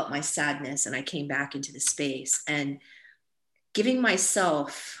and I felt my sadness, and I came back into the space. And giving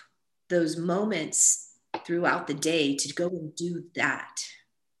myself those moments throughout the day to go and do that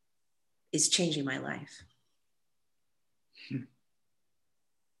is changing my life.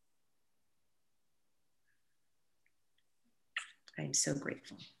 I'm so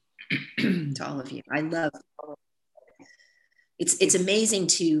grateful to all of you. I love it's amazing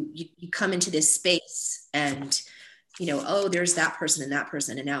you come into this space and oh, there's that person and that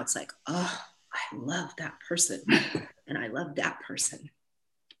person, and now it's like, oh, I love that person and I love that person.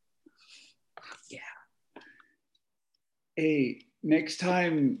 Yeah. Hey, next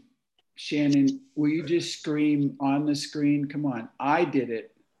time, Shannon, will you just scream on the screen? Come on. I did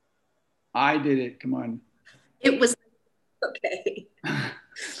it. Come on. It was okay.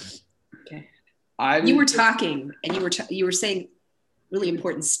 Okay. You were talking and you were saying really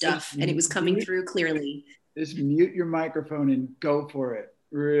important stuff, and it was coming through clearly. Just mute your microphone and go for it.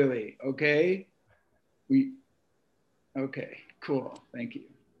 Really. Okay. Okay, cool. Thank you.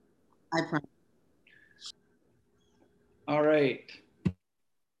 I promise. All right.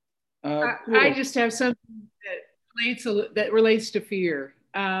 Cool. Cool. I just have something that relates to fear.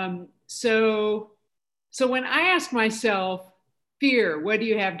 So when I ask myself, fear, what do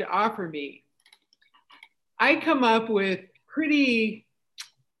you have to offer me? I come up with pretty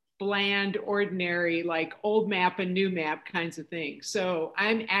bland, ordinary, like old map and new map kinds of things. So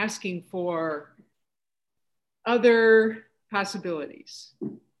I'm asking for other possibilities?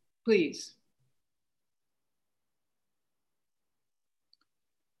 Please.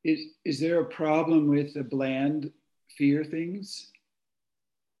 Is there a problem with the bland fear things?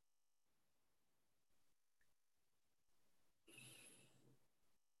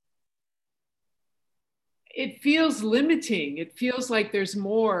 It feels limiting. It feels like there's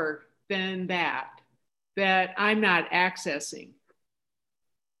more than that I'm not accessing.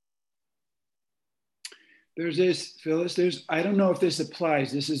 There's this, Phyllis, I don't know if this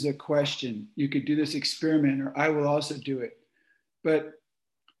applies. This is a question. You could do this experiment, or I will also do it. But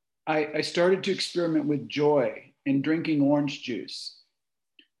I started to experiment with joy and drinking orange juice.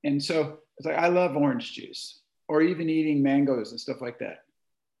 And so it's like, I love orange juice, or even eating mangoes and stuff like that.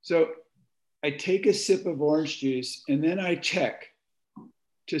 So I take a sip of orange juice and then I check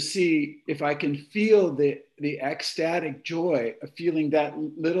to see if I can feel the ecstatic joy of feeling that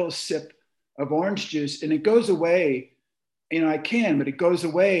little sip of orange juice. And it goes away, I can, but it goes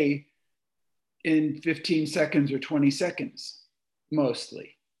away in 15 seconds or 20 seconds,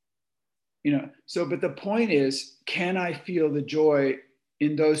 mostly. So, but the point is, can I feel the joy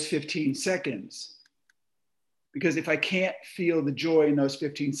in those 15 seconds? Because if I can't feel the joy in those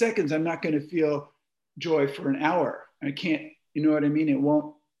 15 seconds, I'm not going to feel joy for an hour. I can't, you know what I mean? It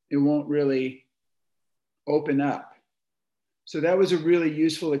won't really open up. So that was a really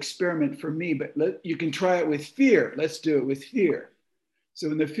useful experiment for me, but you can try it with fear. Let's do it with fear. So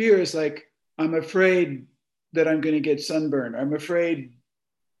when the fear is like, I'm afraid that I'm going to get sunburned. I'm afraid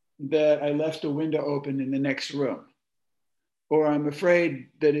that I left a window open in the next room. Or I'm afraid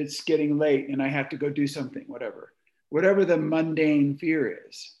that it's getting late and I have to go do something, whatever the mundane fear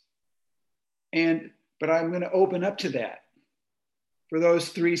is. But I'm going to open up to that for those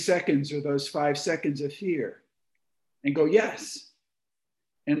 3 seconds or those 5 seconds of fear and go, yes.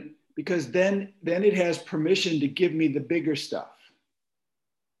 And because then it has permission to give me the bigger stuff.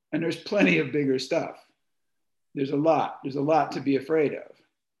 And there's plenty of bigger stuff. There's a lot to be afraid of.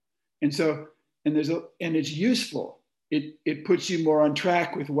 And so, and it's useful. It puts you more on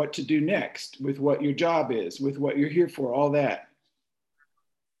track with what to do next, with what your job is, with what you're here for, all that.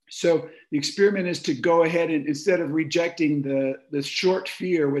 So the experiment is to go ahead and, instead of rejecting the short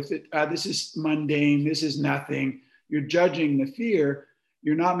fear with it, this is mundane, this is nothing, you're judging the fear,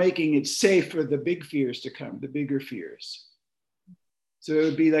 you're not making it safe for the big fears to come, the bigger fears. So it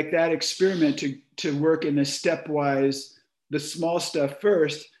would be like that experiment to work in a stepwise, the small stuff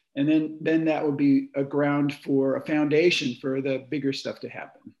first, and then that will be a ground for a foundation for the bigger stuff to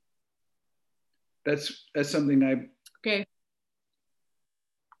happen. That's something Okay.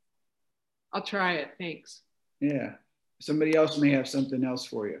 I'll try it, thanks. Yeah, somebody else may have something else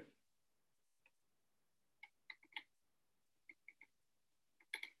for you.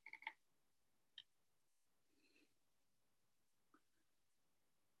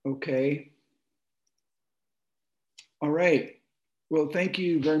 Okay. All right. Well, thank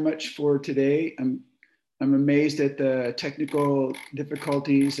you very much for today. I'm amazed at the technical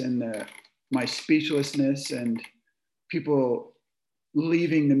difficulties and my speechlessness and people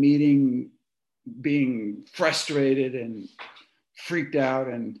leaving the meeting being frustrated and freaked out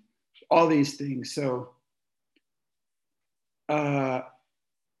and all these things. So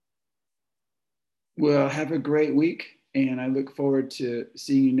we'll have a great week, and I look forward to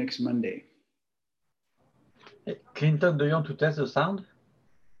seeing you next Monday. Clinton, do you want to test the sound?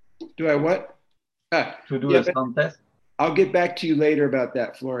 Do I what? To do a sound test? I'll get back to you later about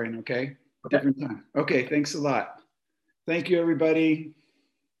that, Florian, okay? Different time. Okay, thanks a lot. Thank you, everybody.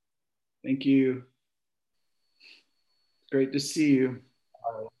 Thank you. Great to see you.